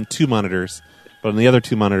pipes on 2 monitors, but on the other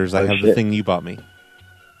 2 monitors, I have the thing you bought me.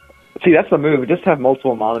 See, that's the move. Just have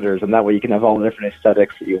multiple monitors, and that way you can have all the different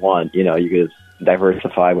aesthetics that you want. You know, you can just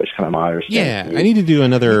diversify which kind of monitors. Yeah, I need to do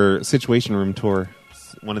another Situation Room tour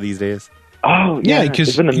one of these days. Oh, Yeah, because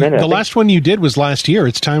it's been a minute. the last one you did was last year.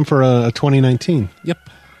 It's time for a 2019. Yep.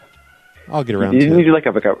 I'll get around You to didn't it. do like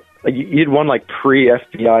you did one like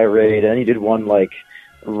pre-FBI raid, and you did one like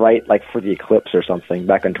right for the eclipse or something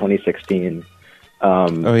back in 2016.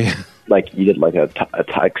 Oh yeah. Like you did like a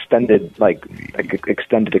extended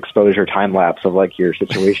extended exposure time lapse of like your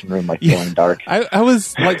Situation Room going dark. I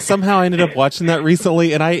was like somehow I ended up watching that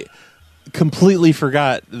recently, and I completely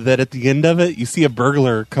forgot that at the end of it you see a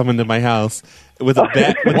burglar come into my house with a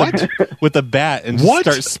bat with a bat and just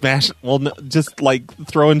start smashing. Well, no, just like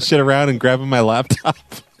throwing shit around and grabbing my laptop.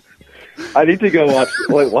 I need to go watch.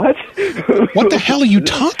 Wait, what? What the hell are you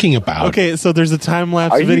talking about? Okay, so there's a time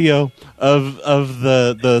lapse video of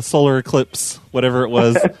the solar eclipse, whatever it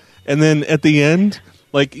was, and then at the end,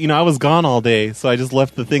 I was gone all day, so I just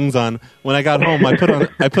left the things on. When I got home, I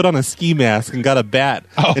put on a ski mask and got a bat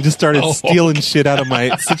and just started stealing shit out of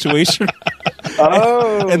my situation.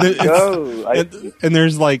 And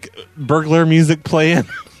there's like burglar music playing.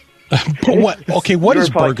 What? Okay, what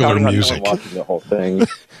is burglar music? Watching the whole thing.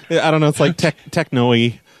 I don't know. It's like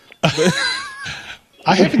techno-y.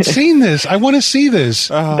 I haven't seen this. I want to see this.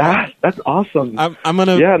 That's awesome. I'm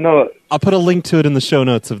gonna. Yeah, no. I'll put a link to it in the show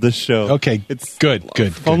notes of this show. Okay, it's good.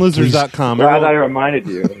 Phonelosers.com. Glad I reminded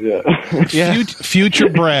you. Yeah. Future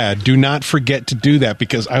Brad, do not forget to do that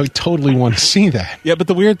because I totally want to see that. Yeah, but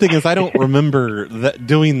the weird thing is I don't remember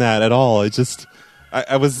doing that at all. It's just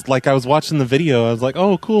I was watching the video. I was like,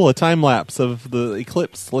 oh, cool, a time lapse of the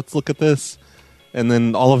eclipse. Let's look at this. And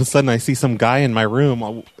then all of a sudden I see some guy in my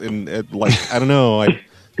room and I don't know, I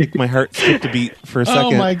think my heart skipped a beat for a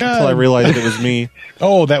second until I realized it was me.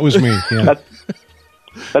 Oh, that was me. Yeah.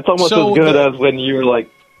 That's almost as good as when you were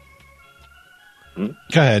like... Go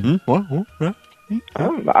ahead. What?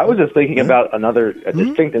 I was just thinking about another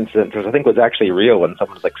distinct incident, which I think was actually real, when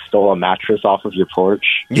someone stole a mattress off of your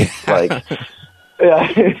porch. Yeah.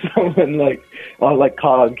 Yeah, someone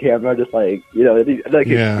caught on camera, just you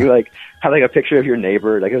had a picture of your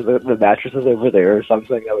neighbor, the mattress is over there or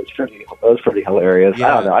something. That was pretty hilarious. Yeah.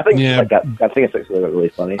 I don't know. I think I think it's really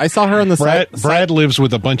funny. I saw her on the side. Brad lives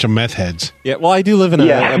with a bunch of meth heads. Yeah, well, I do live in a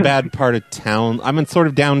bad part of town. I'm in sort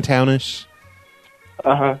of downtownish.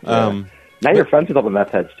 Now you're friends with all the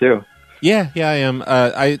meth heads too. Yeah, I am.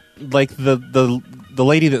 I like the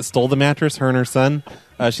lady that stole the mattress. Her and her son.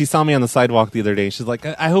 She saw me on the sidewalk the other day. She's like,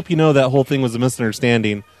 I hope you know that whole thing was a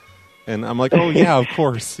misunderstanding. And I'm like, oh, yeah, of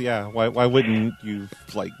course. Yeah. Why wouldn't you,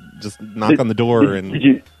 just knock on the door? And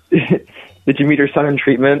Did you meet her son in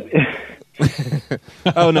treatment?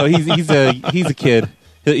 Oh, no, he's a kid.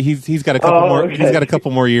 He's got a couple more. Okay. He's got a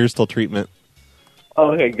couple more years till treatment.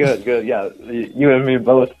 Oh, okay, good. Yeah, you and me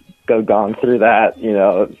both gone through that,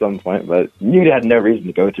 at some point. But you had no reason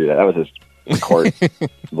to go through that. That was just court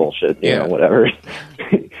bullshit, whatever.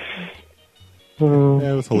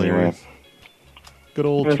 That was hilarious. Good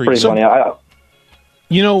old treatment. Pretty funny.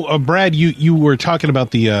 Brad, you were talking about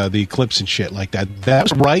the eclipse and shit like that. That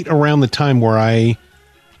was right around the time where I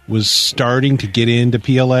was starting to get into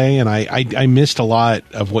PLA, and I missed a lot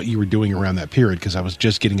of what you were doing around that period because I was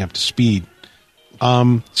just getting up to speed.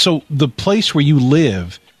 So the place where you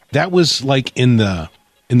live, that was in the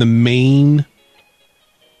main.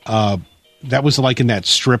 That was in that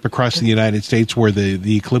strip across the United States where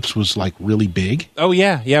the eclipse was really big. Oh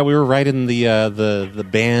yeah. We were right in the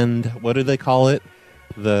band. What do they call it?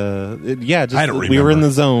 I don't remember. We were in the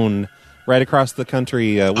zone right across the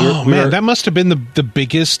country. That must have been the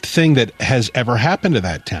biggest thing that has ever happened to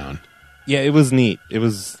that town. Yeah, it was neat. It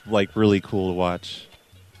was really cool to watch.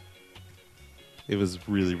 It was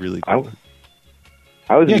really, really cool.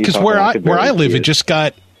 Because where I live,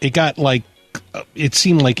 it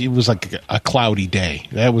seemed like it was a cloudy day.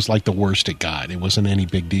 That was the worst it got. It wasn't any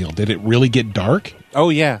big deal. Did it really get dark? Oh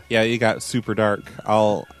yeah, it got super dark.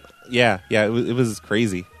 It was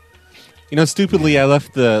crazy. Stupidly, I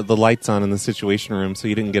left the lights on in the Situation Room so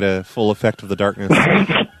you didn't get a full effect of the darkness.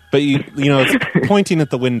 But it's pointing at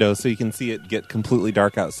the window so you can see it get completely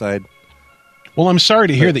dark outside. Well, I'm sorry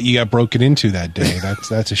to hear that you got broken into that day.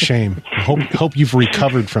 That's a shame. I hope you've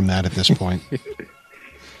recovered from that at this point.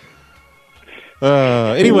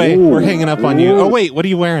 Anyway, we're hanging up on you. Oh, wait, what are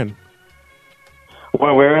you wearing? What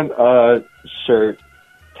I'm wearing? Shirt,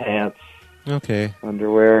 pants. Okay.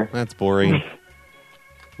 Underwear. That's boring.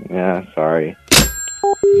 Yeah, sorry.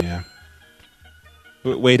 Yeah.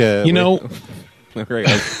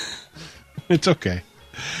 It's okay.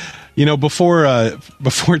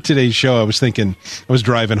 Before today's show, I was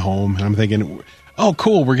driving home, and I'm thinking, Oh,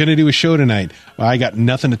 cool. We're going to do a show tonight. Well, I got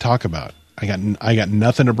nothing to talk about. I got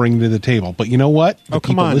nothing to bring to the table. But you know what? The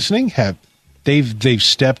people listening they've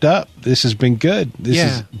stepped up. This has been good. This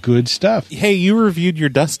is good stuff. Hey, you reviewed your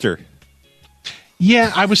duster.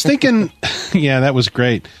 Yeah, I was thinking. Yeah, that was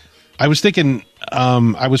great. I was thinking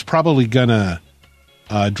I was probably gonna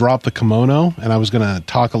drop the kimono, and I was gonna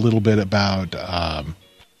talk a little bit about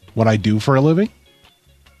what I do for a living.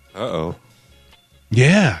 Uh-oh.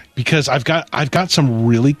 Yeah, because I've got some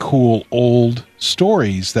really cool old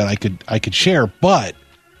stories that I could share, but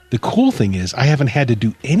the cool thing is I haven't had to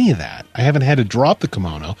do any of that. I haven't had to drop the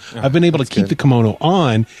kimono. I've been able to keep the kimono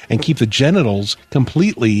on and keep the genitals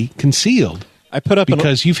completely concealed. I put up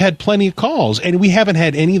because you've had plenty of calls, and we haven't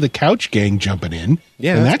had any of the couch gang jumping in.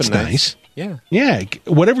 Yeah, and that's nice. Yeah.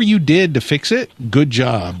 Whatever you did to fix it, good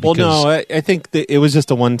job. Well, no, I think that it was just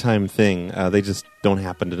a one-time thing. They just don't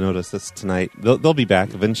happen to notice this tonight. They'll be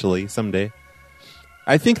back eventually, someday.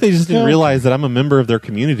 I think they just didn't realize that I'm a member of their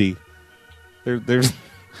community. There's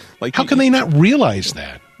like, how can they not realize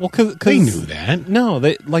that? Well, because they knew that. No,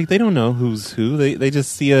 they don't know who's who. They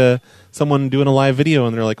just see someone doing a live video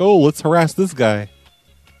and they're like, oh, let's harass this guy.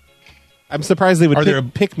 I'm surprised they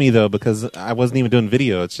would pick me though, because I wasn't even doing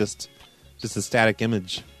video. It's just a static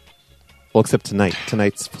image. Well, except tonight.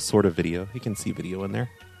 Tonight's sort of video. You can see video in there.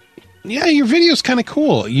 Yeah, your video's kind of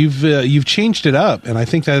cool. You've changed it up, and I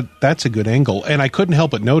think that's a good angle. And I couldn't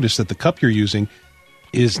help but notice that the cup you're using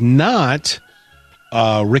is not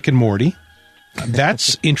Rick and Morty.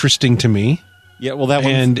 That's interesting to me. Yeah, well,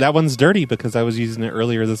 that one's dirty because I was using it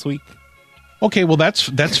earlier this week. Okay, well,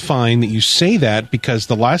 that's fine that you say that, because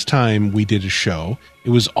the last time we did a show, it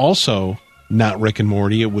was also not Rick and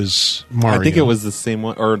Morty. It was Mario. I think it was the same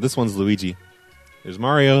one, or this one's Luigi. There's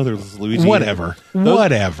Mario. There's Luigi. Whatever.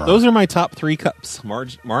 Those are my top 3 cups.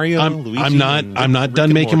 Mario, Luigi. I'm not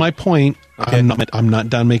done making my point. Okay. I'm not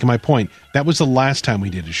done making my point. That was the last time we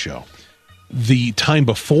did a show. The time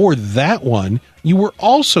before that one, you were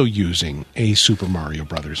also using a Super Mario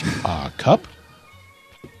Brothers cup,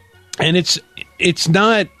 and it's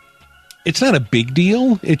not a big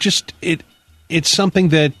deal. It's something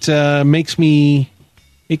that makes me.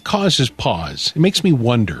 It causes pause. It makes me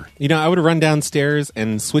wonder. You know, I would run downstairs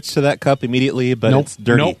and switch to that cup immediately, but it's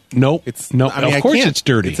dirty. Nope. Of course it's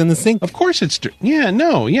dirty. It's in the sink. Of course it's dirty. Yeah,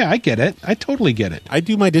 I get it. I totally get it. I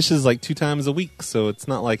do my dishes like 2 times a week, so it's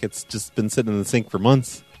not like it's just been sitting in the sink for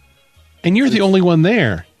months. And you're the only one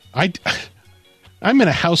there. I'm in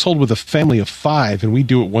a household with a family of 5, and we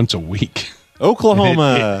do it once a week.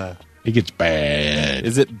 Oklahoma. It gets bad.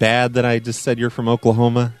 Is it bad that I just said you're from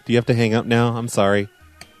Oklahoma? Do you have to hang up now? I'm sorry.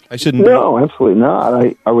 I shouldn't. No, absolutely not.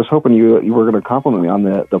 I was hoping you were going to compliment me on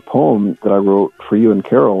the poem that I wrote for you and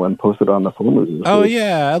Carol and posted on the phone news. Oh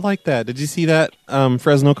yeah, I like that. Did you see that,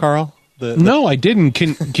 Fresno Carl? No, I didn't.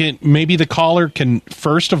 Can maybe the caller can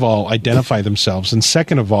first of all identify themselves, and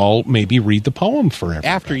second of all maybe read the poem for everybody.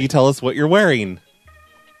 After you tell us what you're wearing.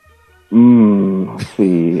 Let's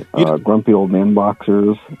see. Grumpy old man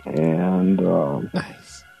boxers, and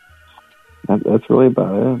nice. That's really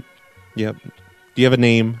about it. Yep. Do you have a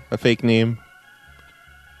name? A fake name?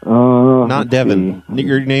 Not Devin.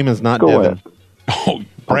 Your name is not Devin. Ahead. Oh,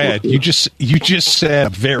 Brad, you just said a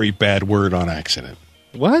very bad word on accident.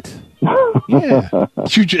 What? Yeah.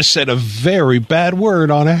 You just said a very bad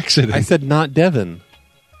word on accident. I said not Devin.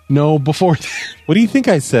 No, before that. What do you think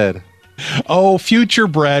I said? Oh, future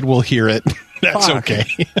Brad will hear it. That's Fuck. Okay.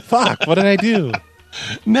 Fuck, what did I do?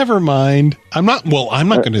 Never mind. I'm not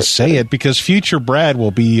going to say it because future Brad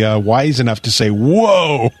will be wise enough to say,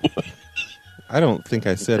 whoa. I don't think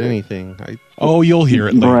I said anything. You'll hear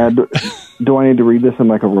it later. Brad, do I need to read this in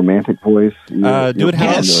like a romantic voice? Do it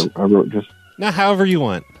yes. I wrote just... Now, however you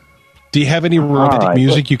want. Do you have any romantic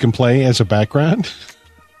music you can play as a background?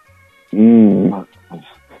 Oddly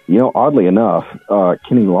enough,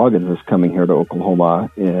 Kenny Loggins is coming here to Oklahoma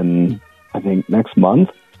in, I think, next month.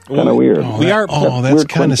 Kind of weird. That's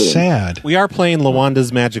kind of sad. We are playing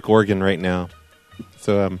Lawanda's Magic Organ right now.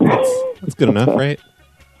 So that's good enough, right?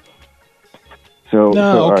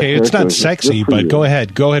 Okay, it's not sexy, but go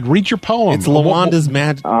ahead. Go ahead, read your poem. It's Lawanda's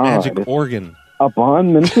Magic Organ. A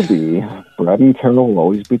bond meant to be. Brad and Carol will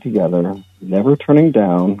always be together, never turning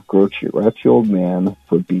down grouchy old man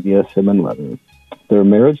for BDSM and leather. Their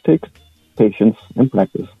marriage takes patience and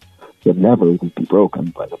practice, yet never will be broken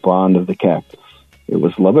by the bond of the cactus. It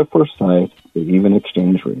was love at first sight. They even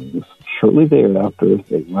exchanged rings. Shortly thereafter,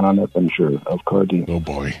 they went on an adventure of Cardine. Oh,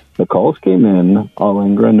 boy. The calls came in, all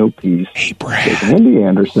anger and no peace. Hey, Brad. Andy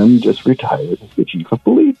Anderson just retired as the chief of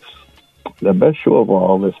police. The best show of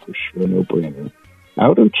all is for sure no-brainer.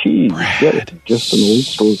 Out of cheese. Brad. Get it. Just an old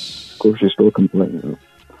story. grocery store complaining.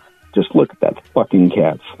 Just look at that fucking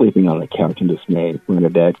cat sleeping on the couch in dismay when her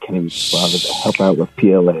dad can't even bother to help out with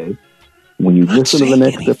PLA. When you listen to the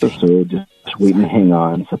next episode, just wait and hang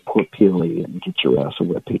on, support PLA, and get your ass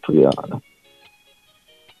over at Patreon.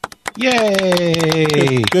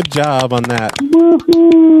 Yay! Good job on that.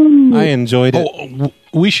 Woohoo! I enjoyed it. Oh,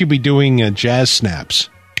 we should be doing jazz snaps.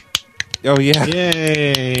 Oh, yeah.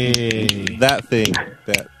 Yay! That thing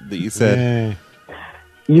that you said.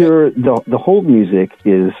 Yay. The whole music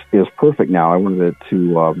is perfect now. I wanted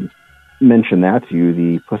to mention that to you.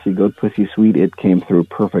 The Pussy Good, Pussy Sweet, it came through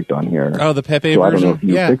perfect on here. Oh, the Pepe so version? I don't know if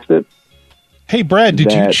you fixed it. Hey, Brad,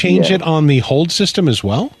 did you change it on the hold system as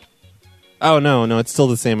well? Oh, no, it's still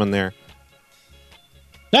the same on there.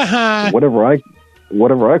 Aha! Whatever I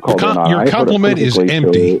called it on. Your compliment is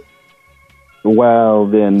empty. Well,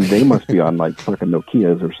 then they must be on like fucking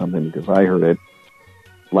Nokias or something because I heard it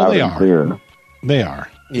loud and clear. They are.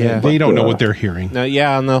 Yeah. They don't know what they're hearing. No,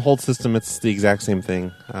 yeah, on the hold system, it's the exact same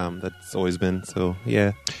thing. That's always been, so,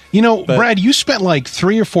 yeah. You know, Brad, you spent like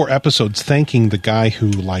 3 or 4 episodes thanking the guy who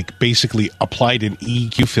like basically applied an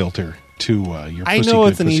EQ filter to your Pussy I know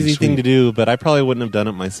Good, it's an Pussy easy Sweet. thing to do, but I probably wouldn't have done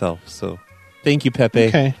it myself, so thank you, Pepe.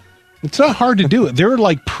 Okay. It's not hard to do it. There are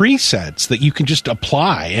like presets that you can just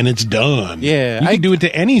apply and it's done. Yeah. You can do it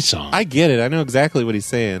to any song. I get it. I know exactly what he's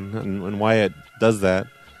saying and why it does that.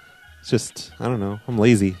 It's just, I don't know. I'm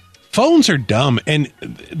lazy. Phones are dumb. And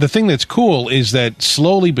the thing that's cool is that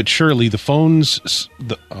slowly but surely the phones...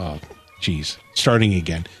 starting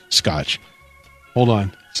again. Scotch. Hold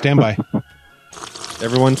on. Stand by.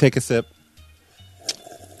 Everyone take a sip.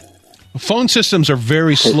 Phone systems are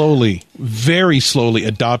very slowly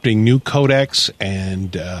adopting new codecs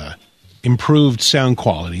and improved sound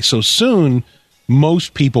quality. So soon,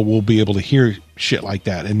 most people will be able to hear shit like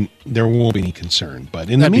that, and there won't be any concern. But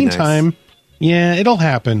in the meantime, yeah, it'll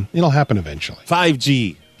happen. It'll happen eventually.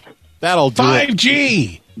 5G. That'll do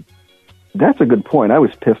 5G! That's a good point. I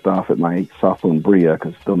was pissed off at my cell phone Bria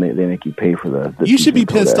because they make you pay for the You should be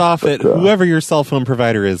pissed off at but, whoever your cell phone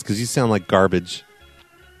provider is because you sound like garbage.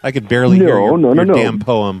 I could barely hear your damn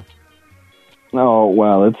poem. Oh,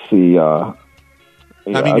 well, let's see. I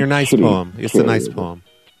mean, your nice poem. It's a nice poem.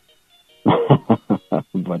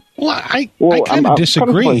 But, I kind of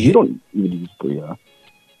disagree. You don't use Bria.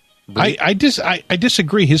 I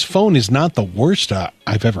disagree. His phone is not the worst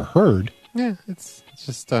I've ever heard. Yeah, it's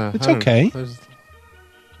just... it's okay. It's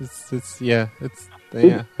got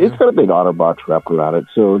a big OtterBox wrapped around it,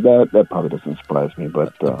 so that probably doesn't surprise me.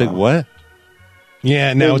 But a big what?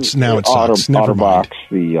 Yeah, now it sucks. Never mind.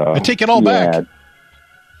 I take it all back.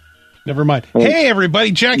 Never mind. Hey,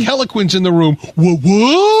 everybody, Jack Heliquin's in the room.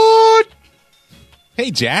 What?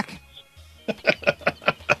 Hey, Jack. Why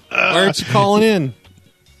aren't you calling in?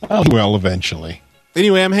 Oh, well, eventually.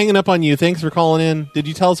 Anyway, I'm hanging up on you. Thanks for calling in. Did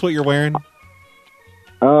you tell us what you're wearing?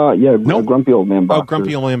 Nope. Grumpy Old Man Boxers. Oh,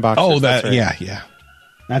 Grumpy Old Man Boxers. Oh, that's right. Yeah.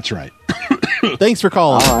 That's right. Thanks for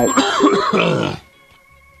calling. All right.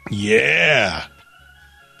 Yeah.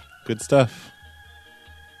 Good stuff.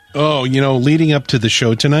 Oh, leading up to the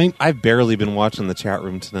show tonight, I've barely been watching the chat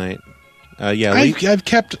room tonight. I've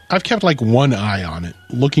kept like one eye on it,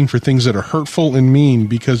 looking for things that are hurtful and mean,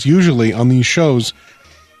 because usually on these shows,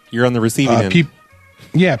 you're on the receiving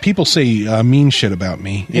end. People say mean shit about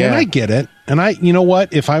me, and I get it. And you know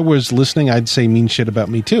what? If I was listening, I'd say mean shit about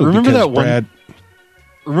me too. Remember that Brad?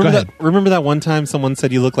 Remember that one time someone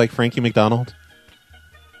said you look like Frankie McDonald?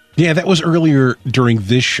 Yeah, that was earlier during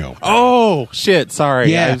this show. Oh shit!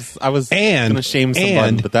 Sorry, yeah. I was going to shame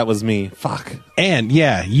someone, but that was me. Fuck. And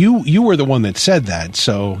yeah, you were the one that said that.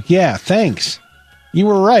 So yeah, thanks. You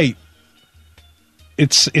were right.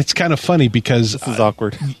 It's kind of funny because this is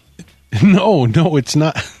awkward. No, it's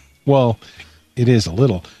not. Well, it is a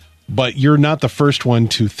little, but you're not the first one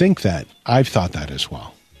to think that. I've thought that as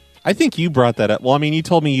well. I think you brought that up. Well, I mean, you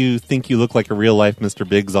told me you think you look like a real life Mr.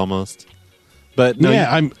 Biggs almost. But no,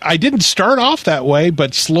 yeah, I didn't start off that way,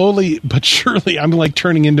 but slowly but surely I'm like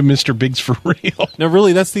turning into Mr. Biggs for real. No,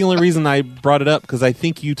 really, that's the only reason I brought it up, because I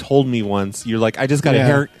think you told me once. You're like, I just got a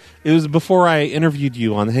hair. It was before I interviewed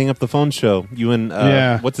you on the Hang Up the Phone show. You and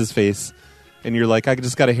what's his face, and you're like, I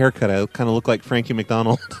just got a haircut. I kind of look like Frankie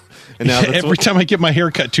McDonald. And now every time I get my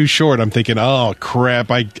hair cut too short, I'm thinking, oh crap,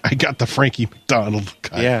 I got the Frankie McDonald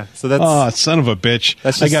cut. Yeah, so that's son of a bitch.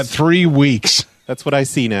 That's I got 3 weeks. That's what I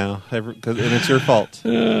see now, and it's your fault.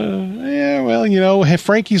 Yeah, well,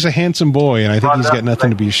 Frankie's a handsome boy, and I think he's got nothing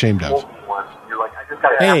to be ashamed of.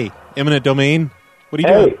 Hey, eminent domain, what are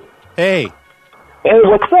you doing? Hey,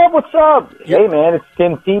 what's up? Hey, man, it's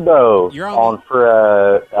Tim Tebow. You're on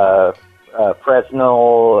for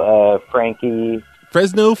Fresno, Frankie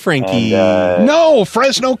Fresno Frankie. No,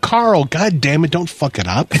 Fresno Carl. God damn it, don't fuck it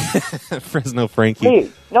up. Fresno Frankie. Hey,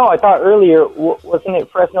 no, I thought earlier, wasn't it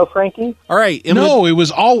Fresno Frankie? All right. No, it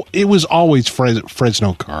was always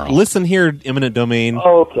Fresno Carl. Listen here, Eminent Domain.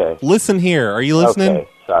 Oh, okay. Listen here. Are you listening? Okay,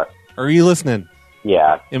 sorry. Are you listening?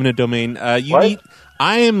 Yeah. Eminent Domain. What?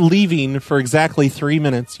 I am leaving for exactly 3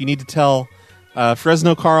 minutes. You need to tell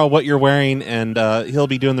Fresno Carl what you're wearing, and he'll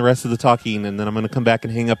be doing the rest of the talking, and then I'm going to come back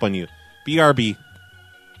and hang up on you. BRB.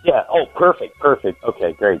 Yeah. Oh, perfect.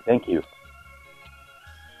 Okay, great. Thank you.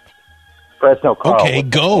 Fresno Carl. Okay,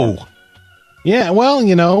 go. Yeah, well,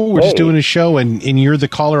 we're just doing a show, and you're the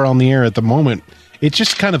caller on the air at the moment. It's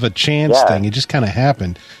just kind of a chance thing. It just kind of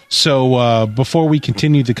happened. So before we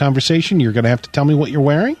continue the conversation, you're going to have to tell me what you're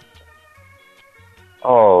wearing?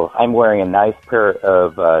 Oh, I'm wearing a nice pair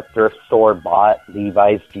of thrift store bought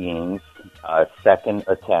Levi's jeans. Second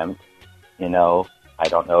attempt. I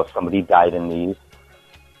don't know if somebody died in these.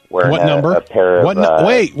 Wearing what number? A pair of,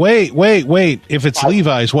 wait. If it's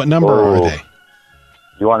Levi's, what number are they?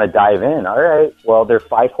 You want to dive in? All right. Well, they're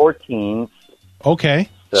 514s. Okay.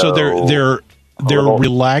 So they're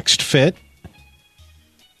relaxed fit.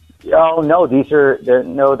 Oh no, they're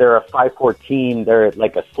a 514. They're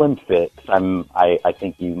like a slim fit. I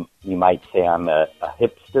think you might say I'm a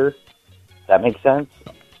hipster. Does that make sense?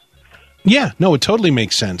 Yeah, no, it totally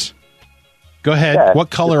makes sense. Go ahead. Yeah, what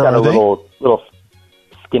color are got they? Little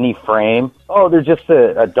skinny frame. Oh, they're just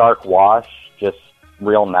a dark wash, just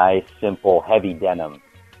real nice, simple, heavy denim.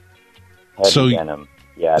 Denim.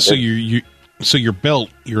 Yeah. So you're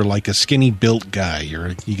built. You're like a skinny built guy.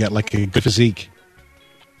 You got like a good physique.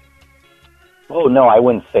 Oh no, I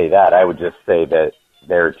wouldn't say that. I would just say that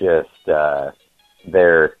they're just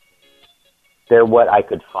they're what I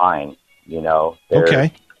could find.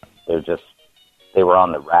 Okay. They were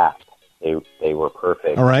on the rack. They were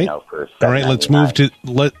perfect. All right. For all right. Let's move to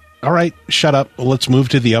All right. Shut up. Let's move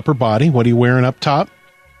to the upper body. What are you wearing up top?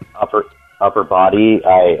 Upper body.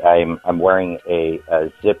 I'm wearing a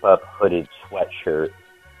zip up hooded sweatshirt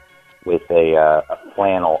with a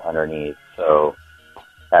flannel underneath. So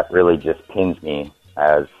that really just pins me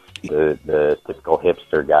as the typical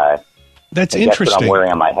hipster guy. That's and interesting. Guess what I'm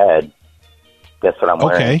wearing on my head? Guess what I'm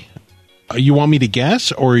wearing? Okay. You want me to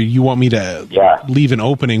guess, or you want me to leave an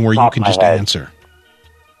opening where you can just answer?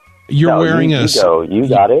 You're wearing You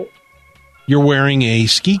got it. You're wearing a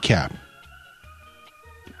ski cap.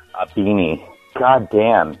 A beanie. God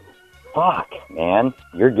damn. Fuck, man.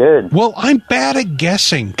 You're good. Well, I'm bad at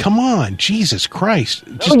guessing. Come on. Jesus Christ.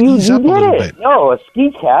 Just you ease up a little bit. No, a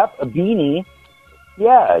ski cap, a beanie.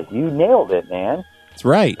 Yeah, you nailed it, man. That's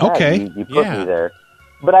right. Yeah, okay. You put me there.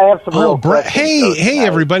 But I have some real questions. Hey,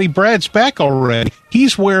 everybody. Brad's back already.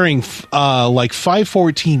 He's wearing like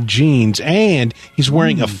 514 jeans, and he's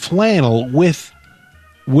wearing a flannel with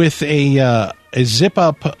a zip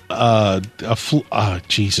up.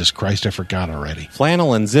 Jesus Christ, I forgot already.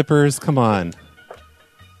 Flannel and zippers. Come on.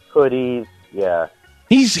 Hoodies. Yeah.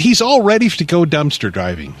 He's all ready to go dumpster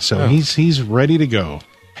diving, so he's ready to go.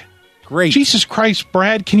 Great. Jesus Christ,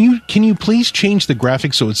 Brad, can you please change the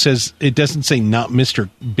graphic so it doesn't say not Mr.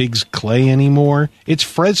 Biggs Clay anymore? It's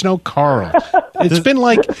Fresno Carl. It's been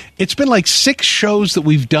like 6 shows that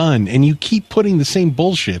we've done, and you keep putting the same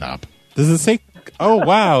bullshit up. Does it say? Oh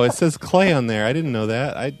wow, it says Clay on there. I didn't know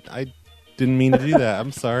that. I didn't mean to do that.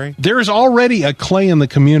 I'm sorry. There's already a Clay in the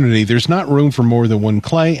community. There's not room for more than one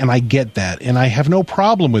Clay, and I get that, and I have no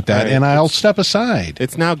problem with that, and I'll step aside.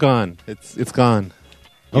 It's now gone. It's gone.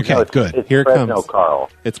 Okay, good. It's Here it Fresno comes. Carl.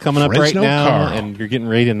 It's coming up Fresno right now, Carl. and you're getting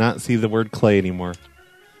ready to not see the word Clay anymore.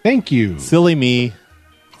 Thank you. Silly me.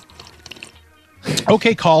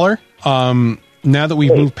 Okay, caller. Now that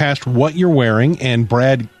we've moved past what you're wearing, and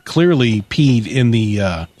Brad clearly peed in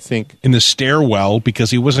the sink, in the stairwell because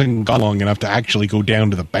he wasn't gone long enough to actually go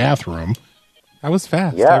down to the bathroom. I was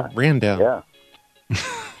fast. Yeah. I ran down. Yeah.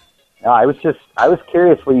 No, I was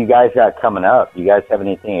curious what you guys got coming up. You guys have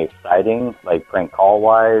anything exciting, like prank call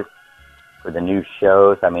wise, for the new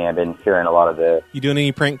shows? I mean, I've been hearing a lot of the You doing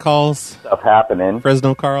any prank calls? stuff happening.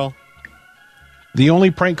 Fresno Carl? The only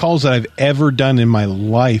prank calls that I've ever done in my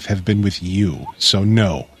life have been with you. So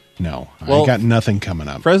no. Well, I got nothing coming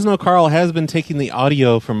up. Fresno Carl has been taking the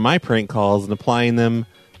audio from my prank calls and applying them,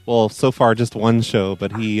 well, so far just one show,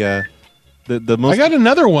 but he the most I got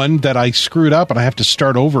another one that I screwed up and I have to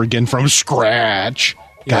start over again from scratch.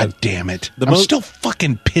 God damn it. I'm still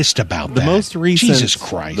fucking pissed about that. The most recent Jesus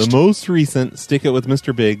Christ. The most recent Stick It With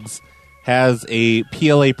Mr. Biggs has a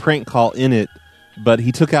PLA prank call in it, but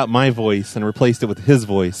he took out my voice and replaced it with his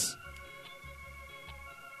voice.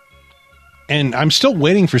 And I'm still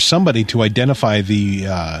waiting for somebody to identify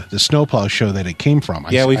the snowplow show that it came from.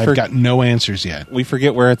 I've got no answers yet. We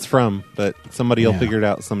forget where it's from, but somebody will figure it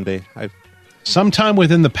out someday. Sometime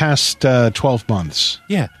within the past 12 months.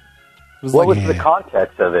 Yeah. What was the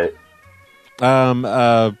context of it?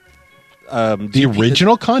 The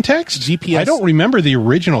original context? GPS. I don't remember the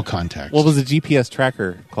original context. What was a GPS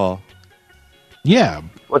tracker call? Yeah.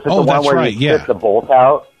 Was it the one where you strip the bolt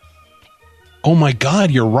out? Oh my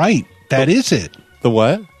God, you're right. That is it. The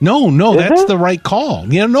what? No, that's the right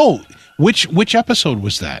call. Yeah, no. Which episode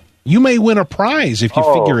was that? You may win a prize if you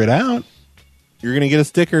figure it out. You're going to get a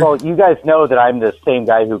sticker. Well, you guys know that I'm the same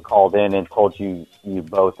guy who called in and told you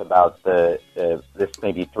both about this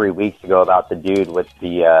maybe 3 weeks ago about the dude with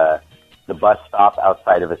the bus stop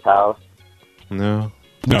outside of his house. No.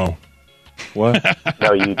 What?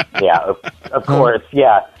 No, of course,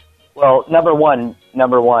 yeah. Well, number one,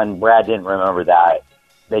 Brad didn't remember that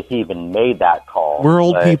he even made that call. We're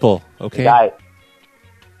old people, okay?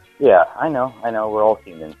 Yeah, I know, we're all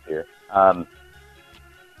humans here. But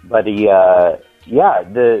the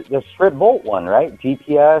strip bolt one, right?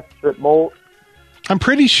 GPS, strip bolt. I'm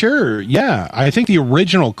pretty sure, yeah. I think the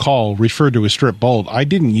original call referred to a strip bolt. I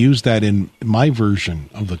didn't use that in my version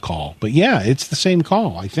of the call. But yeah, it's the same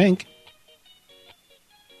call, I think.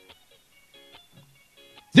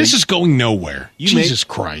 This is going nowhere. Jesus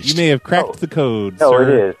Christ. You may have cracked the code, no, sir. It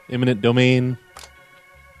is. Eminent domain.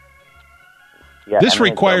 Yeah, this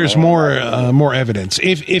requires more evidence.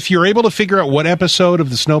 If you're able to figure out what episode of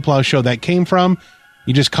the Snowplow Show that came from,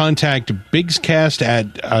 you just contact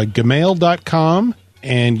bigscast@gmail.com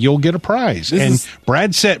and you'll get a prize.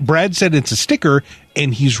 Brad said it's a sticker,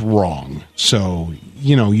 and he's wrong. So,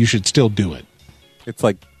 you should still do it. It's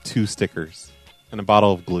like 2 stickers and a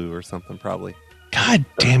bottle of glue or something, probably. God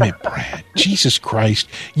damn it, Brad. Jesus Christ.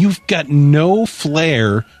 You've got no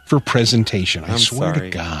flair for presentation. I swear to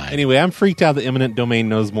God. Anyway, I'm freaked out that Eminent Domain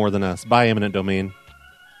knows more than us. Bye, Eminent Domain.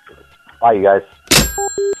 Bye, you guys.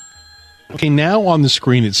 Okay, now on the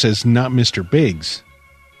screen it says not Mr. Biggs.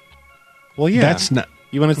 Well, yeah. That's not.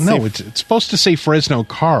 You want to No, it's supposed to say Fresno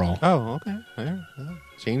Carl. Oh, okay. There.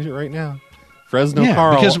 Change it right now. Fresno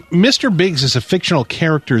Carl. Because Mr. Biggs is a fictional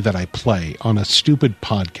character that I play on a stupid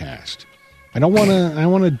podcast. I want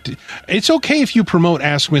to. It's okay if you promote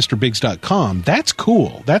AskMrBiggs.com. That's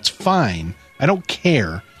cool. That's fine. I don't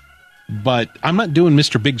care. But I'm not doing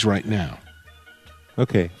Mr. Biggs right now.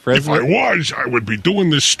 Okay, Fresno. If I was, I would be doing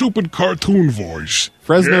this stupid cartoon voice.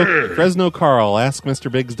 Fresno Carl,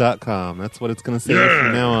 AskMrBiggs.com. That's what it's going to say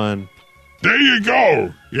from now on. There you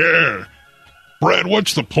go. Yeah. Brad,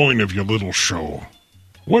 what's the point of your little show?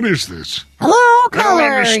 What is this? Hello, caller. I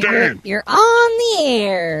don't understand. You're on the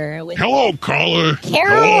air with Hello, caller.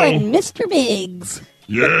 Carol and Mr. Biggs.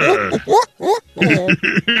 Yeah.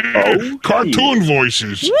 Cartoon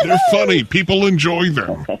voices. They're funny. People enjoy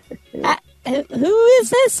them. Who is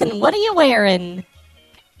this and what are you wearing?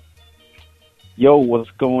 Yo,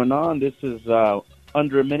 what's going on? This is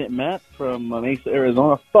Under a Minute Matt from Mesa,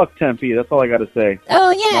 Arizona. Fuck Tempe. That's all I got to say.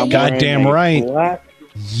 Oh, yeah. Goddamn right.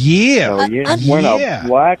 Yeah. I'm wearing a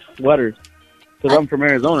black sweater because I'm from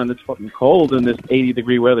Arizona and it's fucking cold in this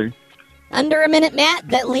 80-degree weather. Under a Minute Matt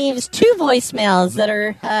that leaves 2 voicemails that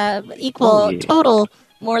are equal total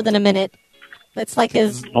more than a minute. That's like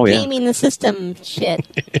his gaming the system shit.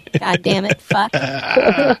 God damn it. Fuck.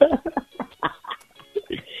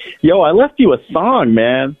 Yo, I left you a song,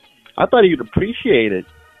 man. I thought you'd appreciate it.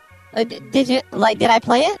 Did you? Did I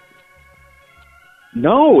play it?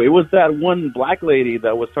 No, it was that one black lady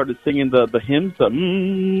that started singing the hymns.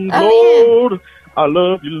 Lord, I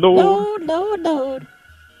love you, Lord. Lord.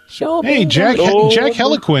 Show hey, me Jack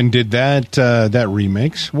Heliquin did that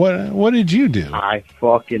remix. What did you do? I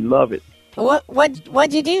fucking love it.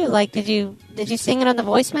 What'd you do? Did you sing it on the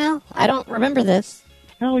voicemail? I don't remember this.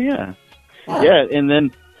 Hell yeah. Oh. Yeah, and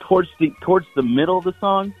then towards the middle of the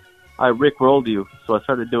song, I rickrolled you. So I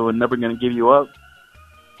started doing Never Gonna Give You Up,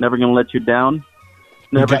 Never Gonna Let You Down,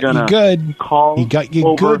 Never Gonna Call. He got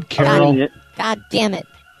you good, Carol. God damn it.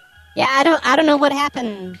 Yeah, I don't know what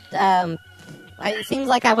happened. It seems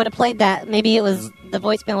like I would have played that. Maybe it was the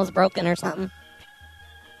voicemail was broken or something.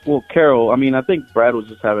 Well, Carol, I mean, I think Brad was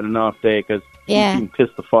just having an off day because he seemed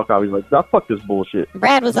pissed the fuck off. He's like, fuck this bullshit.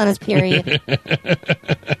 Brad was on his period.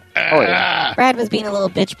 Oh, yeah. Brad was being a little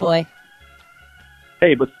bitch boy.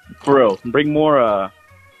 Hey, but for real, bring more of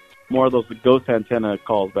those ghost antenna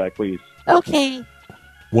calls back, please. Okay.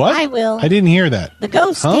 What? I will. I didn't hear that. The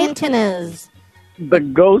ghost antennas. The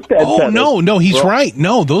ghost antennas. Oh, no, he's right.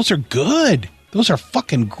 No, those are good. Those are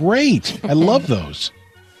fucking great. I love those.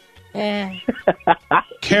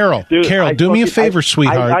 Carol, Dude, Carol, do me a favor,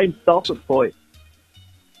 sweetheart. I'm self-employed.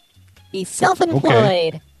 He's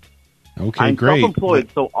self-employed. Okay, I'm great. self-employed,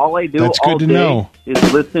 so all I do That's all good to day know.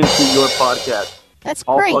 is listen to your podcast. That's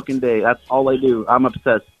all great. fucking day. That's all I do. I'm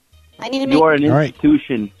obsessed. I need to You are an All right.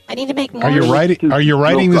 institution. I need to make more. Are you writing? Are you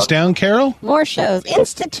writing this down, Carol? More shows.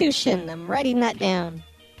 Institution. I'm writing that down.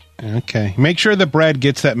 Okay. Make sure that Brad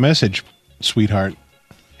gets that message, sweetheart.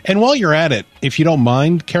 And while you're at it, if you don't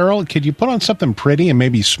mind, Carol, could you put on something pretty and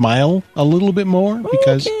maybe smile a little bit more?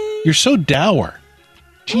 Because you're so dour.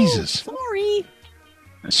 Jesus. Oh, sorry.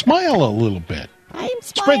 Smile a little bit. I'm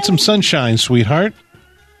Spread some sunshine, sweetheart.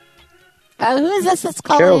 Who is this that's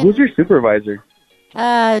calling? Carol, who's your supervisor?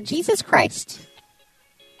 Jesus Christ.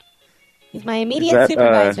 He's my immediate Is that,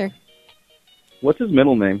 supervisor. What's his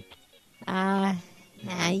middle name? Yeah,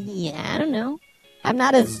 I don't know. I'm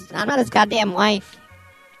not his goddamn wife.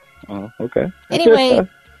 Oh, okay. Anyway,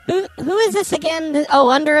 who is this again? Oh,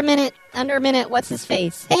 under a minute. What's his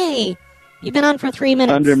face? Hey, you've been on for 3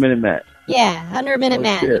 minutes. Under a minute, Matt. Yeah, under a minute, Oh,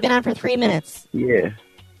 Matt. shit. You've been on for 3 minutes. Yeah.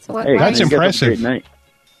 So what? Hey, why That's are you- impressive. Great night.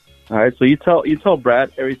 All right, so you tell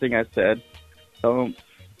Brad everything I said. Tell him.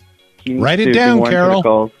 he needs Write it to down, do one Carol.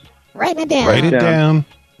 calls. Writing it down. Write it down.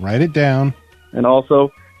 Write it down. And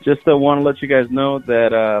also, just want to let you guys know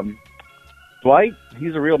that Dwight,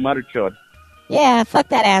 he's a real mother chud. Yeah, fuck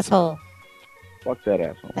that asshole. Fuck that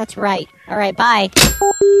asshole. That's right. All right, bye.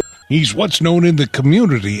 He's what's known in the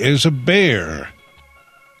community as a bear.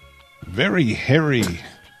 Very hairy,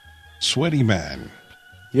 sweaty man.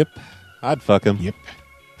 Yep. I'd fuck him. Yep.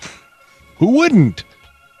 Who wouldn't?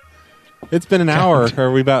 It's been an hour.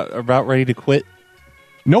 Are we about ready to quit?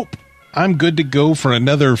 Nope. I'm good to go for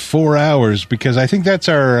another 4 hours because I think that's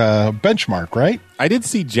our benchmark, right? I did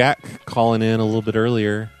see Jack calling in a little bit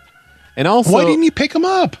earlier. And also, why didn't you pick him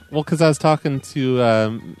up? Well, because I was talking to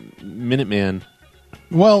Minuteman.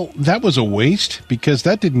 Well, that was a waste because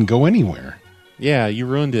that didn't go anywhere. Yeah, you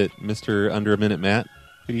ruined it, Mr. Under a Minute Matt.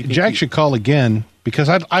 Jack should call again because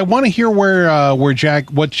I want to hear what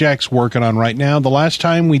Jack's working on right now. The last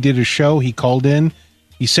time we did a show, he called in.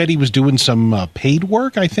 He said he was doing some paid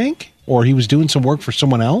work, I think, or he was doing some work for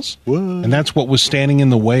someone else. What? And that's what was standing in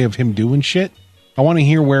the way of him doing shit. I want to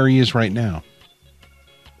hear where he is right now.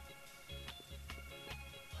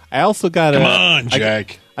 I also got Come on,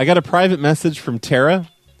 Jack. I got a private message from Tara.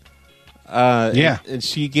 Yeah. And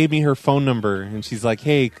she gave me her phone number, and she's like,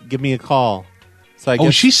 "Hey, give me a call." So I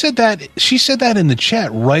guess, she said that. She said that in the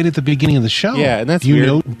chat right at the beginning of the show. yeah, and that's Do you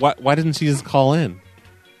weird. know? Why didn't she just call in?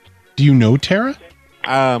 Do you know Tara?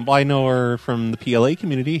 Well, I know her from the PLA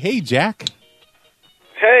community. Hey, Jack.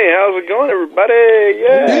 Hey, how's it going, everybody?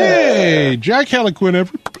 Yeah. Hey, Jack Heliquin,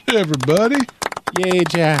 everybody. Yay,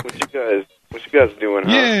 Jack. What you guys doing?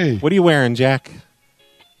 Huh? Yay. What are you wearing, Jack?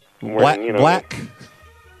 I'm wearing, Black.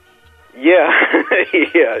 Yeah,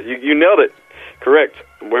 yeah. You nailed it. Correct.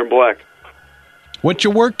 I'm wearing black. What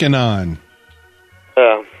you working on?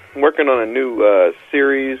 I'm working on a new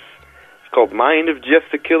series. It's called Mind of Jeff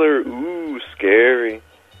the Killer. Ooh, scary.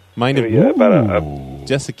 Mind of about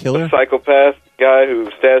Jess the Killer? a psychopath guy who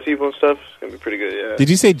stabs people and stuff. It's gonna be pretty good. Yeah. Did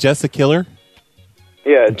you say Jess the Killer?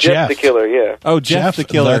 Yeah, Jeff the Killer. Yeah. Oh, Jeff the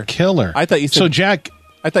Killer. The Killer. I thought you said. So, Jack.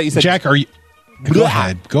 I thought you said. Jack, are you? Go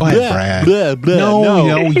ahead, Brad. Blah, blah.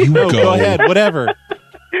 No, you no, go. Go ahead, whatever.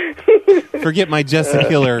 Forget my Jess the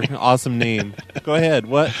Killer awesome name. Go ahead.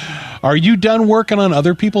 What? Are you done working on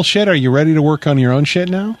other people's shit? Are you ready to work on your own shit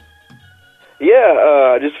now? Yeah,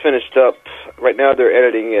 I just finished up. Right now they're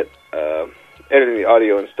editing it, editing the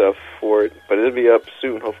audio and stuff for it, but it'll be up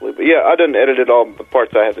soon, hopefully. But yeah, I done edited all the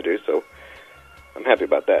parts I had to do, so I'm happy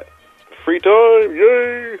about that. Free time,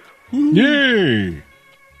 yay! Yay!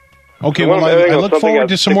 Okay, So well, I'm I editing on look something forward I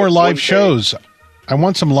to some think more was live one day. shows. I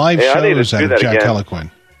want some live Yeah, I need to shows do out of that Jack again.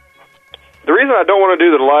 Heliquin. The reason I don't want to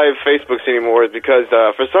do the live Facebooks anymore is because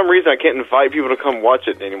for some reason I can't invite people to come watch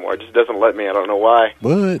it anymore. It just doesn't let me. I don't know why.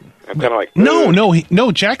 What? I'm kind of like,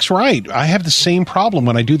 No, Jack's right. I have the same problem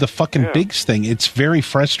when I do the fucking Bigs thing. It's very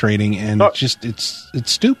frustrating and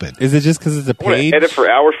it's stupid. Is it just because it's a I want page? to edit for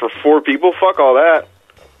hours for 4 people? Fuck all that.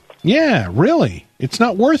 Yeah, really. It's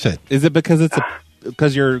not worth it. Is it because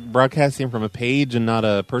because you're broadcasting from a page and not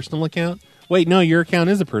a personal account? Wait, no, your account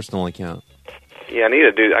is a personal account. Yeah,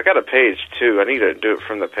 I got a page, too. I need to do it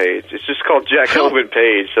from the page. It's just called Jack Hellman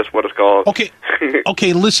Page. That's what it's called.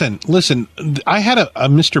 Okay, listen. I had a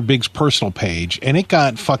Mr. Big's personal page, and it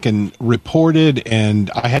got fucking reported,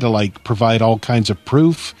 and I had to, provide all kinds of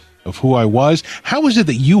proof of who I was. How is it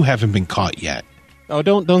that you haven't been caught yet? Oh,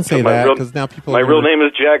 don't say that, because now people... My real name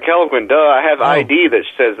is Jack Heliquin. Duh, I have ID that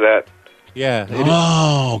says that. Yeah.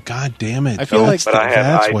 Oh, god damn it! I feel like but I have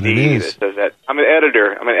that's ID what it is. that says that. I'm an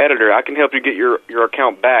editor. I can help you get your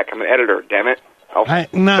account back. I'm an editor. Damn it. I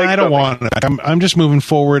don't want it. I'm just moving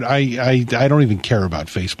forward. I don't even care about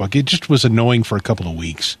Facebook. It just was annoying for a couple of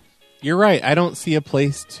weeks. You're right. I don't see a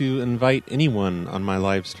place to invite anyone on my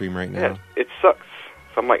live stream right now. Yeah, it sucks.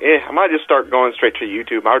 So I'm like, I might just start going straight to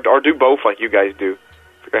YouTube or do both like you guys do.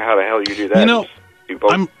 Figure out how the hell you do that. You know, do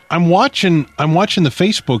both. I'm watching the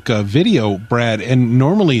Facebook video, Brad, and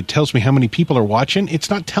normally it tells me how many people are watching. It's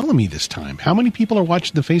not telling me this time. How many people are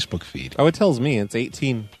watching the Facebook feed? Oh, it tells me it's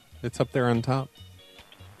 18. It's up there on top.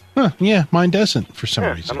 Huh, yeah, mine doesn't for some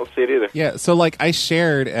reason. I don't see it either. Yeah, so like I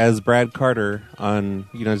shared as Brad Carter on,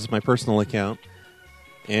 just my personal account,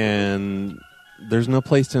 and there's no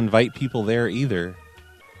place to invite people there either.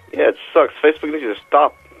 Yeah, it sucks. Facebook needs to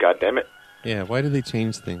stop. God damn it. Yeah, why do they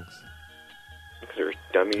change things? Because they're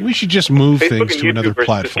dummies. We should just move Facebook things and to another YouTube are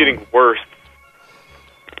platform. just getting worse.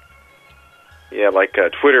 Yeah, like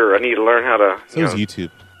Twitter. I need to learn how to. So is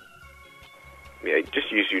YouTube. Yeah,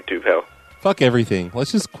 just use YouTube. Hell, fuck everything.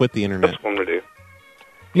 Let's just quit the internet. that's what I'm gonna do.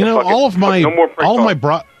 You know, all of my no more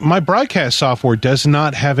prank my broadcast software does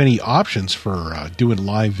not have any options for doing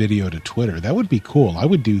live video to Twitter. That would be cool. I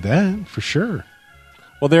would do that for sure.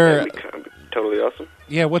 Well, they're totally awesome.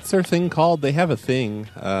 Yeah, what's their thing called? They have a thing.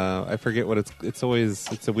 I forget what it's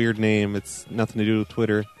a weird name. It's nothing to do with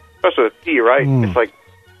Twitter. That's a T, right? It's like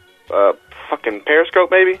fucking Periscope,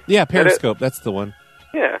 maybe? Yeah, Periscope. That's the one.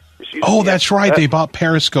 Yeah. Oh, that's right. They bought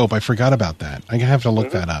Periscope. I forgot about that. I have to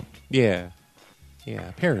look that up. Yeah,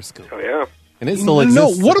 Periscope. Oh yeah. And it still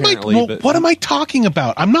exists. No, what am I talking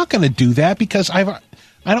about? I'm not going to do that because I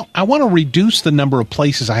want to reduce the number of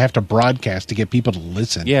places I have to broadcast to get people to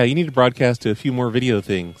listen. Yeah, you need to broadcast to a few more video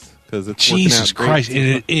things because it's Jesus working out great. Christ,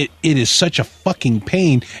 it is such a fucking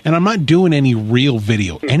pain, and I'm not doing any real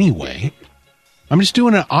video anyway. I'm just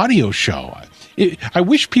doing an audio show. I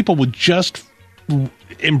wish people would just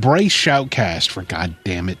embrace Shoutcast for God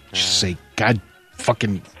damn it sake. God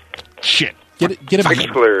fucking shit. Get a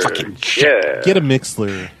Mixler. Fucking shit. Yeah. Get a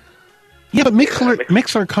Mixler. Yeah, but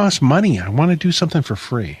Mixler costs money. I want to do something for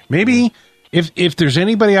free. Maybe if there's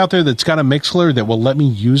anybody out there that's got a Mixler that will let me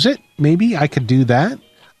use it, maybe I could do that.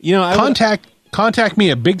 You know, contact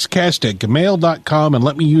me at bigscast@gmail.com and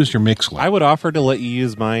let me use your Mixler. I would offer to let you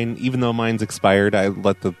use mine, even though mine's expired. I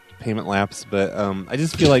let the payment lapse, but I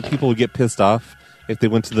just feel like people would get pissed off if they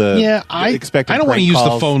went to the expected I don't want to prank use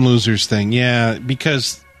calls. the phone losers thing. Yeah,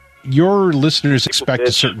 because your listeners expect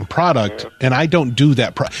a certain product, and I don't do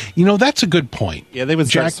that. That's a good point. Yeah, they would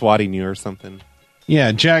start swatting you or something.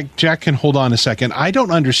 Yeah, Jack can hold on a second. I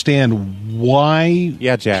don't understand why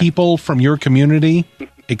people from your community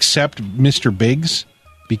accept Mr. Biggs,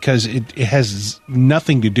 because it has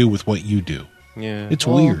nothing to do with what you do. Yeah, it's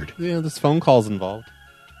weird. Yeah, there's phone calls involved.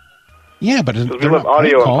 Yeah, but we love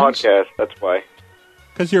audio and podcast. That's why.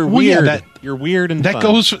 Because you're weird. You're weird and that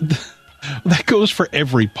fun. That goes for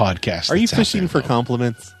every podcast. Are you fishing for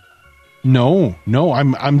compliments? No.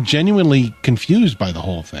 I'm genuinely confused by the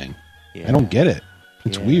whole thing. Yeah. I don't get it.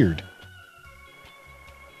 It's weird.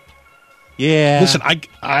 Yeah. Listen,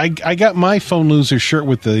 I got my phone loser shirt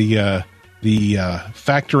with the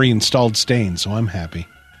factory installed stain, so I'm happy.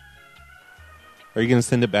 Are you going to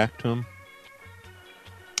send it back to him?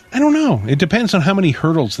 I don't know. It depends on how many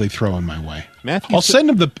hurdles they throw in my way. Matthew, I'll send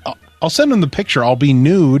them the picture. I'll be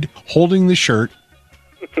nude holding the shirt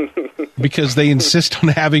because they insist on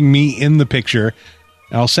having me in the picture.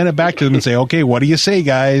 And I'll send it back to them and say, "Okay, what do you say,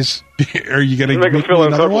 guys? Are you going to make them feel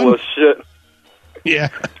uncomfortable as shit?" Yeah,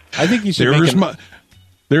 I think you should.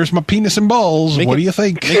 There's my penis and balls. What do you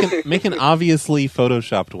think? Make an obviously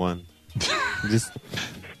photoshopped one. Just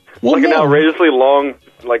an outrageously long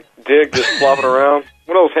dick just flopping around.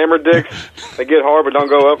 One of those hammer dicks. They get hard but don't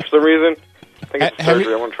go up for some reason. I think it's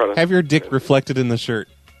surgery. I want to try to have your dick reflected in the shirt.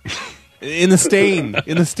 In the stain.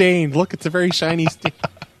 Look, it's a very shiny stain.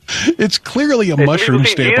 It's clearly a mushroom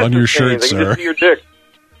stamp on your shirt, sir. Your dick.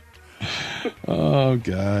 Oh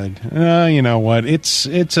God! You know what?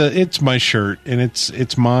 It's my shirt, and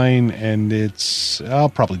it's mine, and I'll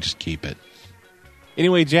probably just keep it.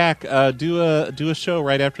 Anyway, Jack, do a show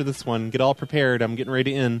right after this one. Get all prepared. I'm getting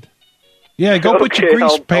ready to end. Yeah, go put your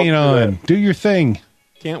grease paint on. Do your thing.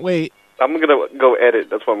 Can't wait. I'm gonna go edit.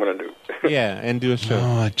 That's what I'm gonna do. Yeah, and do a show.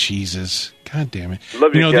 Oh Jesus! God damn it!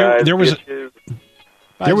 Love you guys. There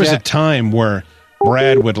was a time where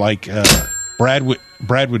Brad would Brad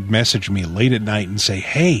would message me late at night and say,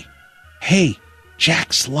 "Hey,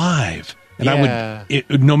 Jack's live," and I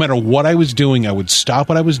would no matter what I was doing, I would stop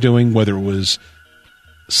what I was doing, whether it was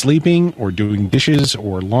sleeping or doing dishes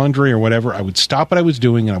or laundry or whatever, I would stop what I was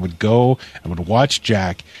doing and I would go and would watch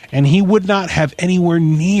Jack, and he would not have anywhere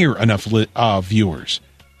near enough viewers.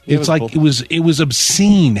 It's like it was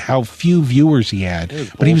obscene how few viewers he had,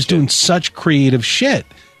 but he was doing such creative shit,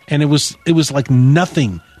 and it was like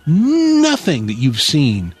nothing that you've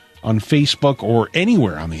seen on Facebook or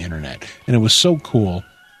anywhere on the internet, and it was so cool.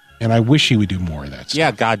 And I wish he would do more of that stuff.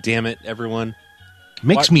 Yeah, God damn it, everyone.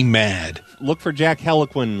 Makes me mad. Look for Jack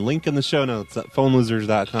Heliquin. Link in the show notes at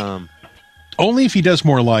phonelosers.com. Only if he does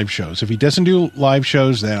more live shows. If he doesn't do live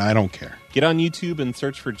shows, then I don't care. Get on YouTube and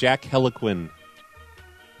search for Jack Heliquin.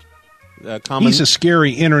 He's a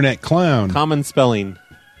scary internet clown. Common spelling.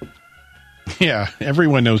 Yeah,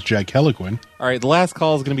 everyone knows Jack Heliquin. All right, the last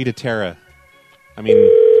call is going to be to Tara. I mean,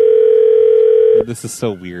 this is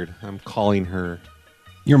so weird. I'm calling her.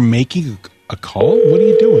 You're making a call? What are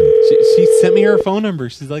you doing? She sent me her phone number.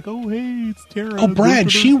 She's like, "Oh, hey, it's Tara." Oh,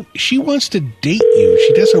 Brad, she wants to date you.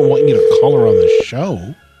 She doesn't want you to call her on the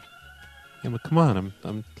show. Yeah, but come on.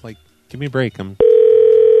 I'm like, give me a break. I'm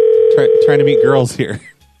trying to meet girls here.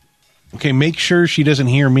 Okay, make sure she doesn't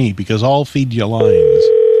hear me, because I'll feed you lines.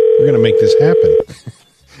 We're going to make this happen.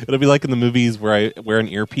 It'll be like in the movies where I wear an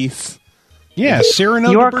earpiece. Yeah,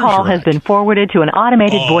 Cyrano Your call has been forwarded to an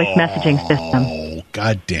automated voice messaging system. Oh,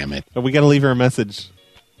 God damn it. But we got to leave her a message.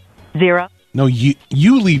 0. No, you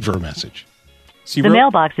leave her a message. The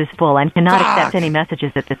mailbox is full and cannot accept any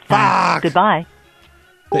messages at this time. Goodbye.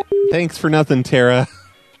 Thanks for nothing, Tara.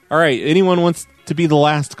 All right, anyone wants to be the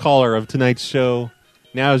last caller of tonight's show,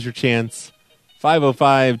 now is your chance.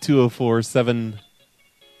 505-204-7...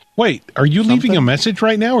 Wait, are you leaving a message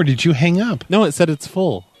right now, or did you hang up? No, it said it's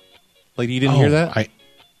full. Like, you didn't hear that?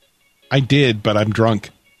 I did, but I'm drunk.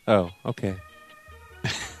 Oh, okay.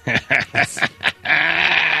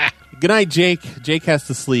 Good night, Jake. Jake has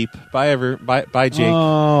to sleep. Bye, Jake.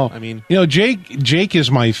 Oh, I mean, Jake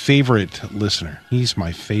is my favorite listener. He's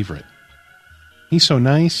my favorite. He's so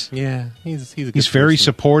nice. Yeah, he's a good He's very person.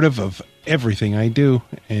 supportive of everything I do,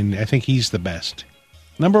 and I think he's the best.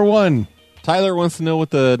 Number one. Tyler wants to know what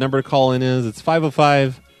the number to call in is. It's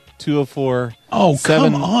 505-204. Oh,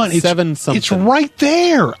 come on. It's right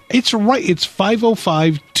there. It's right. It's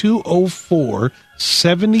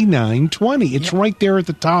 505-204-7920. It's right there at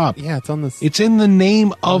the top. Yeah, it's on this. It's in the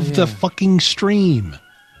name of the fucking stream.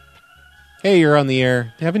 Hey, you're on the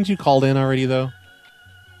air. Haven't you called in already, though?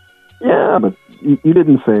 Yeah, but you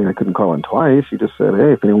didn't say I couldn't call in twice. You just said,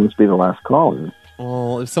 hey, if anyone wants to be the last caller.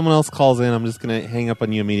 Well, if someone else calls in, I'm just going to hang up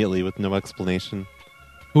on you immediately with no explanation.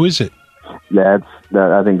 Who is it? I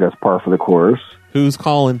think that's par for the course. Who's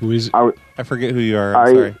calling? Who is it? I forget who you are.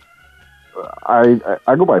 I'm sorry.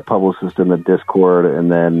 I go by Publicist in the Discord,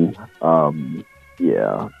 and then,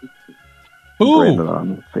 yeah. Who?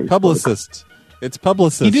 On Facebook. Publicist. It's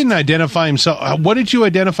Publicist. He didn't identify himself. What did you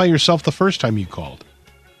identify yourself the first time you called?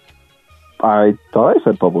 I thought I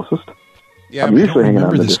said Publicist. Yeah, I'm usually hanging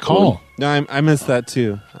out in the this Discord. call. No, I missed that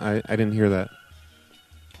too. I didn't hear that.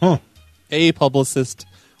 Huh. Hey, Publicist.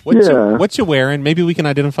 What you wearing? Maybe we can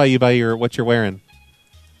identify you by what you're wearing.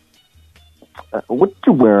 What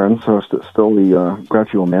you wearing? So still the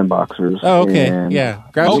Grouchy Old Man boxers. Oh, okay. And, Yeah.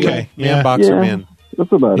 Grouchy Old Man boxer man.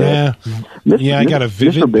 That's about it. Yeah, I got a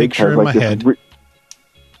vivid Mr. Big picture has in my head.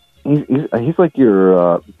 He's like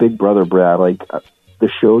your big brother, Brad. Like the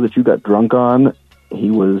show that you got drunk on, he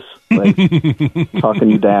was like talking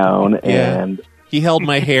you down, and he held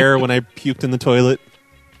my hair when I puked in the toilet.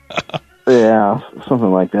 Yeah,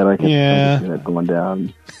 something like that. I can see that going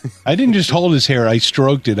down. I didn't just hold his hair; I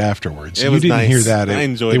stroked it afterwards. It You was didn't nice. hear that. I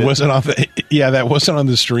enjoyed it. It wasn't on the. Yeah, that wasn't on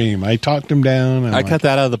the stream. I talked him down. I cut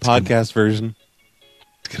that out of the podcast version.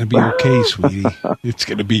 It's going to be okay, sweetie. It's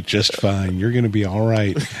going to be just fine. You're going to be all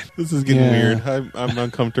right. This is getting weird. I'm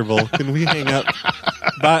uncomfortable. Can we hang up?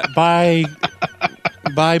 Bye,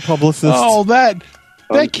 Publicist. Oh, that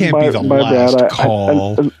can't be the last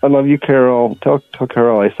call. I love you, Carol. Tell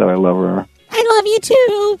Carol I said I love her. I love you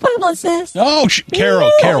too, Publicist. Oh,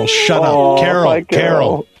 Carol, shut up.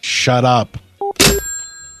 Carol, shut up. All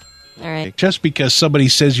right. Just because somebody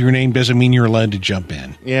says your name doesn't mean you're allowed to jump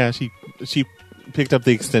in. Yeah, she picked up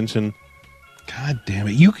the extension. God damn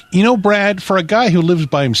it. You know, Brad, for a guy who lives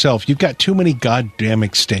by himself, you've got too many goddamn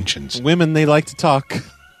extensions. Women, they like to talk.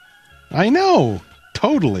 I know.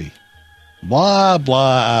 Totally. Blah,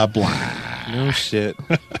 blah, blah. No shit.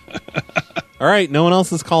 All right, no one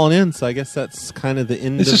else is calling in, so I guess that's kind of the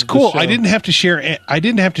end This of is cool. the show. I didn't have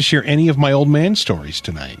to share any of my old man stories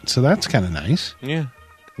tonight, so that's kind of nice. Yeah.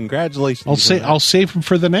 Congratulations. I'll save them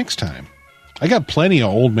for the next time. I got plenty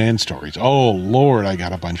of old man stories. Oh, Lord, I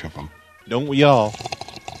got a bunch of them. Don't we all?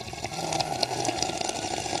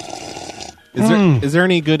 Is there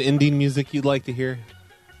any good indie music you'd like to hear?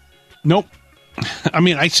 Nope. I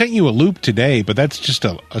mean, I sent you a loop today, but that's just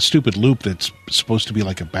a stupid loop that's supposed to be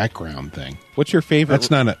like a background thing. What's your favorite That's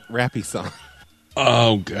not a rappy song?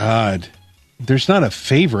 Oh, God. There's not a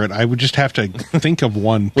favorite. I would just have to think of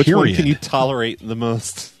one, Which period. one can you tolerate the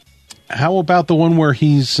most? How about the one where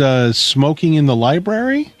he's smoking in the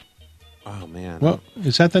library? Oh, man. Well,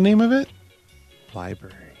 is that the name of it?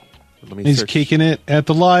 Library. He's kicking it at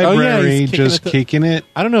the library, just kicking it.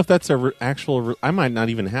 I don't know if that's actual... I might not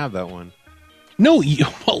even have that one. No,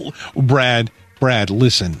 well, Brad,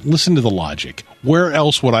 listen to the logic. Where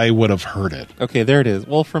else would have heard it? Okay, there it is.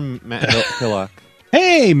 Well, from Matt Hillock.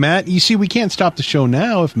 Hey, Matt, you see, we can't stop the show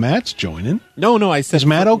now if Matt's joining. No, I said... Is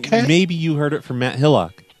Matt okay? Maybe you heard it from Matt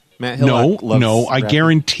Hillock. Matt Hillock No, I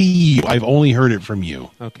guarantee you I've only heard it from you.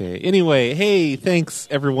 Okay, anyway, hey, thanks,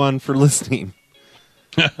 everyone, for listening.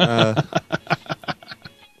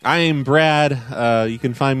 I'm Brad. You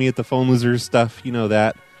can find me at the Phone Losers stuff. You know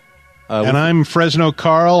that. And I'm Fresno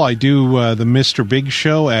Carl. I do the Mr. Big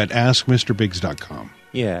show at AskMrBiggs.com.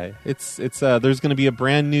 Yeah, it's there's going to be a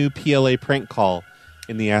brand new PLA prank call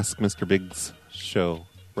in the Ask Mr. Biggs show,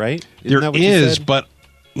 right? There is, but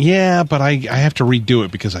I have to redo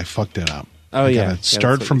it because I fucked it up. Oh, yeah.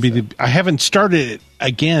 Start from I haven't started it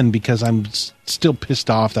again because I'm still pissed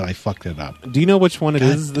off that I fucked it up. Do you know which one it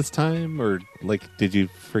is this time, or did you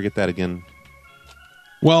forget that again?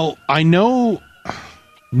 Well, I know.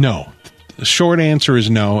 No. The short answer is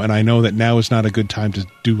no, and I know that now is not a good time to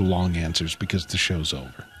do long answers because the show's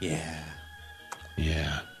over. Yeah.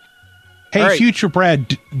 Hey, right. Future Brad,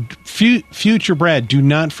 do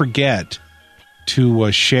not forget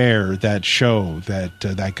to share that show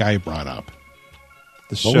that guy brought up.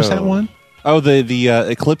 What was that one? Oh, the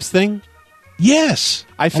Eclipse thing? Yes.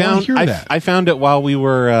 I found it while we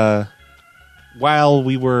were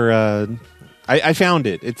I found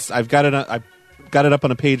it. I've got it up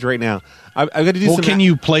on a page right now. I've got to do some. Can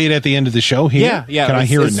you play it at the end of the show here? Yeah. Can I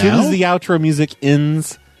hear it now? As soon as the outro music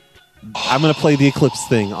ends, I'm going to play the Eclipse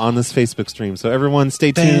thing on this Facebook stream. So everyone,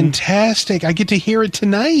 stay tuned. Fantastic! I get to hear it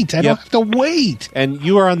tonight. I don't have to wait. And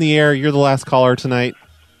you are on the air. You're the last caller tonight.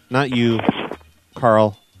 Not you,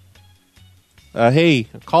 Carl. Hey,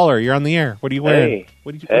 caller, you're on the air. What are you wearing?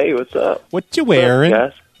 Hey, what's up? What you wearing? What's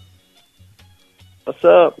up, guys? What's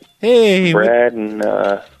up? Hey, Brad and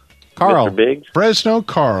Carl. Mr. Biggs. Fresno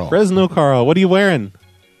Carl. What are you wearing?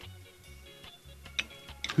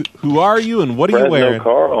 Who are you and what are you wearing? Fresno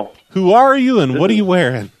Carl. Who are you and what are you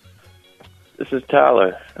wearing? This is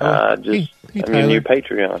Tyler. I'm in your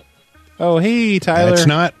Patreon. Oh, hey, Tyler.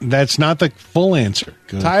 That's not the full answer.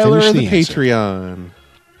 Tyler the Patreon.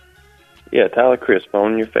 Yeah, Tyler Crisp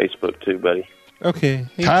on your Facebook too, buddy. Okay.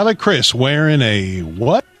 Hey. Tyler Chris wearing a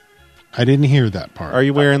what? I didn't hear that part. Are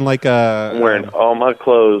you wearing I'm wearing all my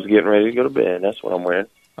clothes, getting ready to go to bed. That's what I'm wearing.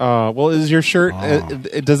 Well, is your shirt?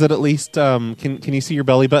 Does it at least? Can you see your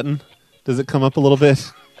belly button? Does it come up a little bit?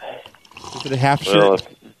 Is it a half shirt?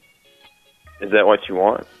 Is that what you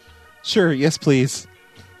want? Sure. Yes, please.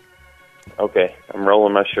 Okay, I'm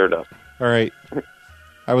rolling my shirt up. All right.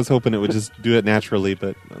 I was hoping it would just do it naturally,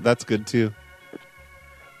 but that's good too.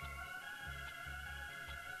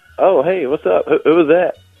 Oh, hey, what's up? Who was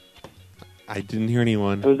that? I didn't hear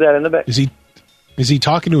anyone. Who's that in the back? Is he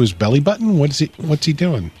talking to his belly button? What's he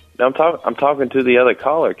doing? No, I'm talking to the other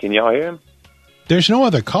caller. Can y'all hear him? There's no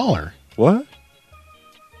other caller. What?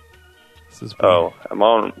 I'm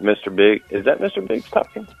on Mr. Big. Is that Mr. Biggs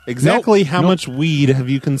talking? Exactly how much weed have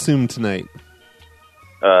you consumed tonight?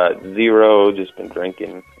 0. Just been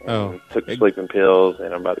drinking. Took sleeping pills,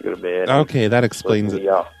 and I'm about to go to bed. Okay, that explains it.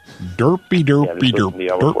 Derpy, derpy,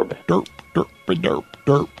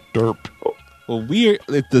 derp. Well,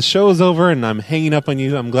 the show's over, and I'm hanging up on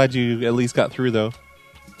you. I'm glad you at least got through, though.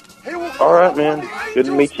 All right, man. Good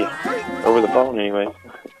to meet you. Over the phone, anyway.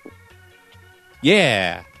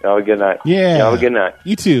 Yeah. Y'all have a good night. Yeah. Y'all have a good night.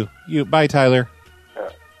 You too. Bye, Tyler.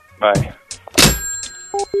 Bye.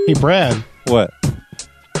 Hey, Brad. What?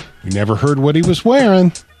 We never heard what he was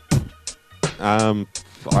wearing.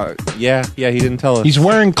 Yeah, he didn't tell us. He's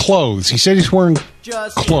wearing clothes. He said he's wearing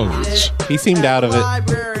clothes. He seemed out of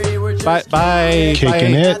it. Bye.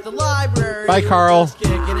 Kicking it. Bye, Carl.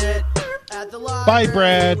 Bye,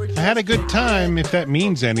 Brad. I had a good time, if that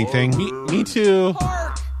means anything. Me too.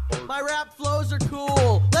 My rap flows are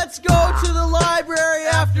cool. Let's go to the library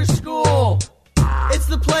after school. It's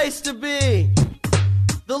the place to be.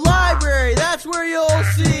 The library, that's where you'll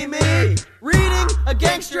see me reading a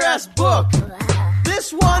gangster-ass book.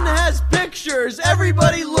 This one has pictures.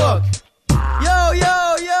 Everybody look. Yo,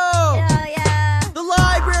 yo. The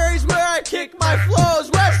library's where I kick my flows.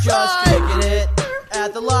 West Side. Just kicking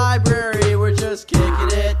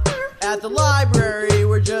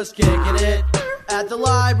just kicking it. At the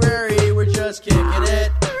library, we're just kicking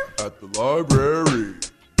it. At the library.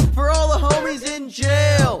 For all the homies in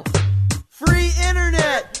jail. Free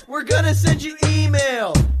internet, we're gonna send you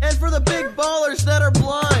email. And for the big ballers that are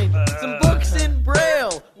blind, some books in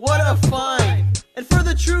Braille, what a find. And for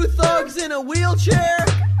the true thugs in a wheelchair,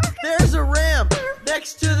 there's a ramp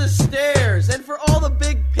next to the stairs. And for all the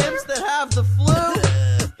big pimps that have the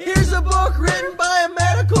flu, here's a book written by a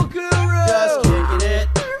medical guru. Just kicking it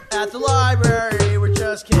at the library, we're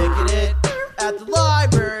just kicking it. At the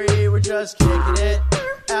library, we're just kicking it.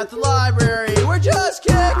 At the library, we're just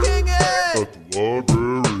kicking it. At the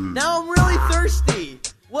library. Now I'm really thirsty.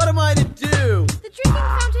 What am I to do? The drinking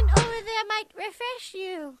fountain over there might refresh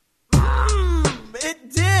you.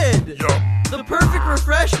 It did. Yum. The perfect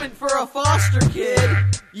refreshment for a foster kid.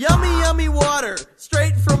 Yummy, yummy water,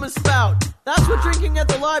 straight from a spout. That's what drinking at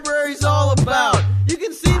the library's all about. You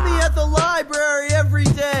can see me at the library every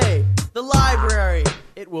day. The library,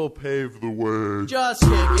 it will pave the way. Just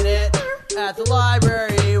kicking it. At the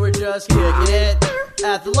library, we're just kicking it.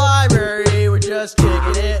 At the library, we're just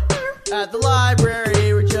kicking it. At the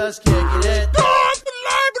library, we're just kicking it. At the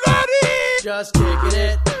library! Just kicking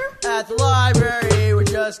it. At the library, we're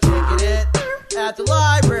just kicking it. At the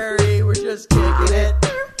library, we're just kicking it.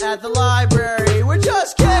 At the library, we're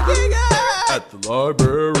just kicking it. At the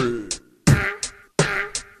library.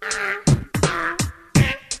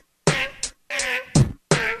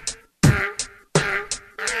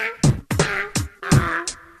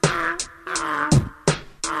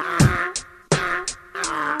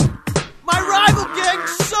 My rival gang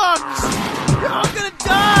sucks! You're all gonna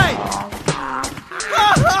die!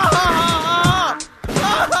 Ha ha ha ha ha!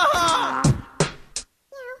 Ha ha ha!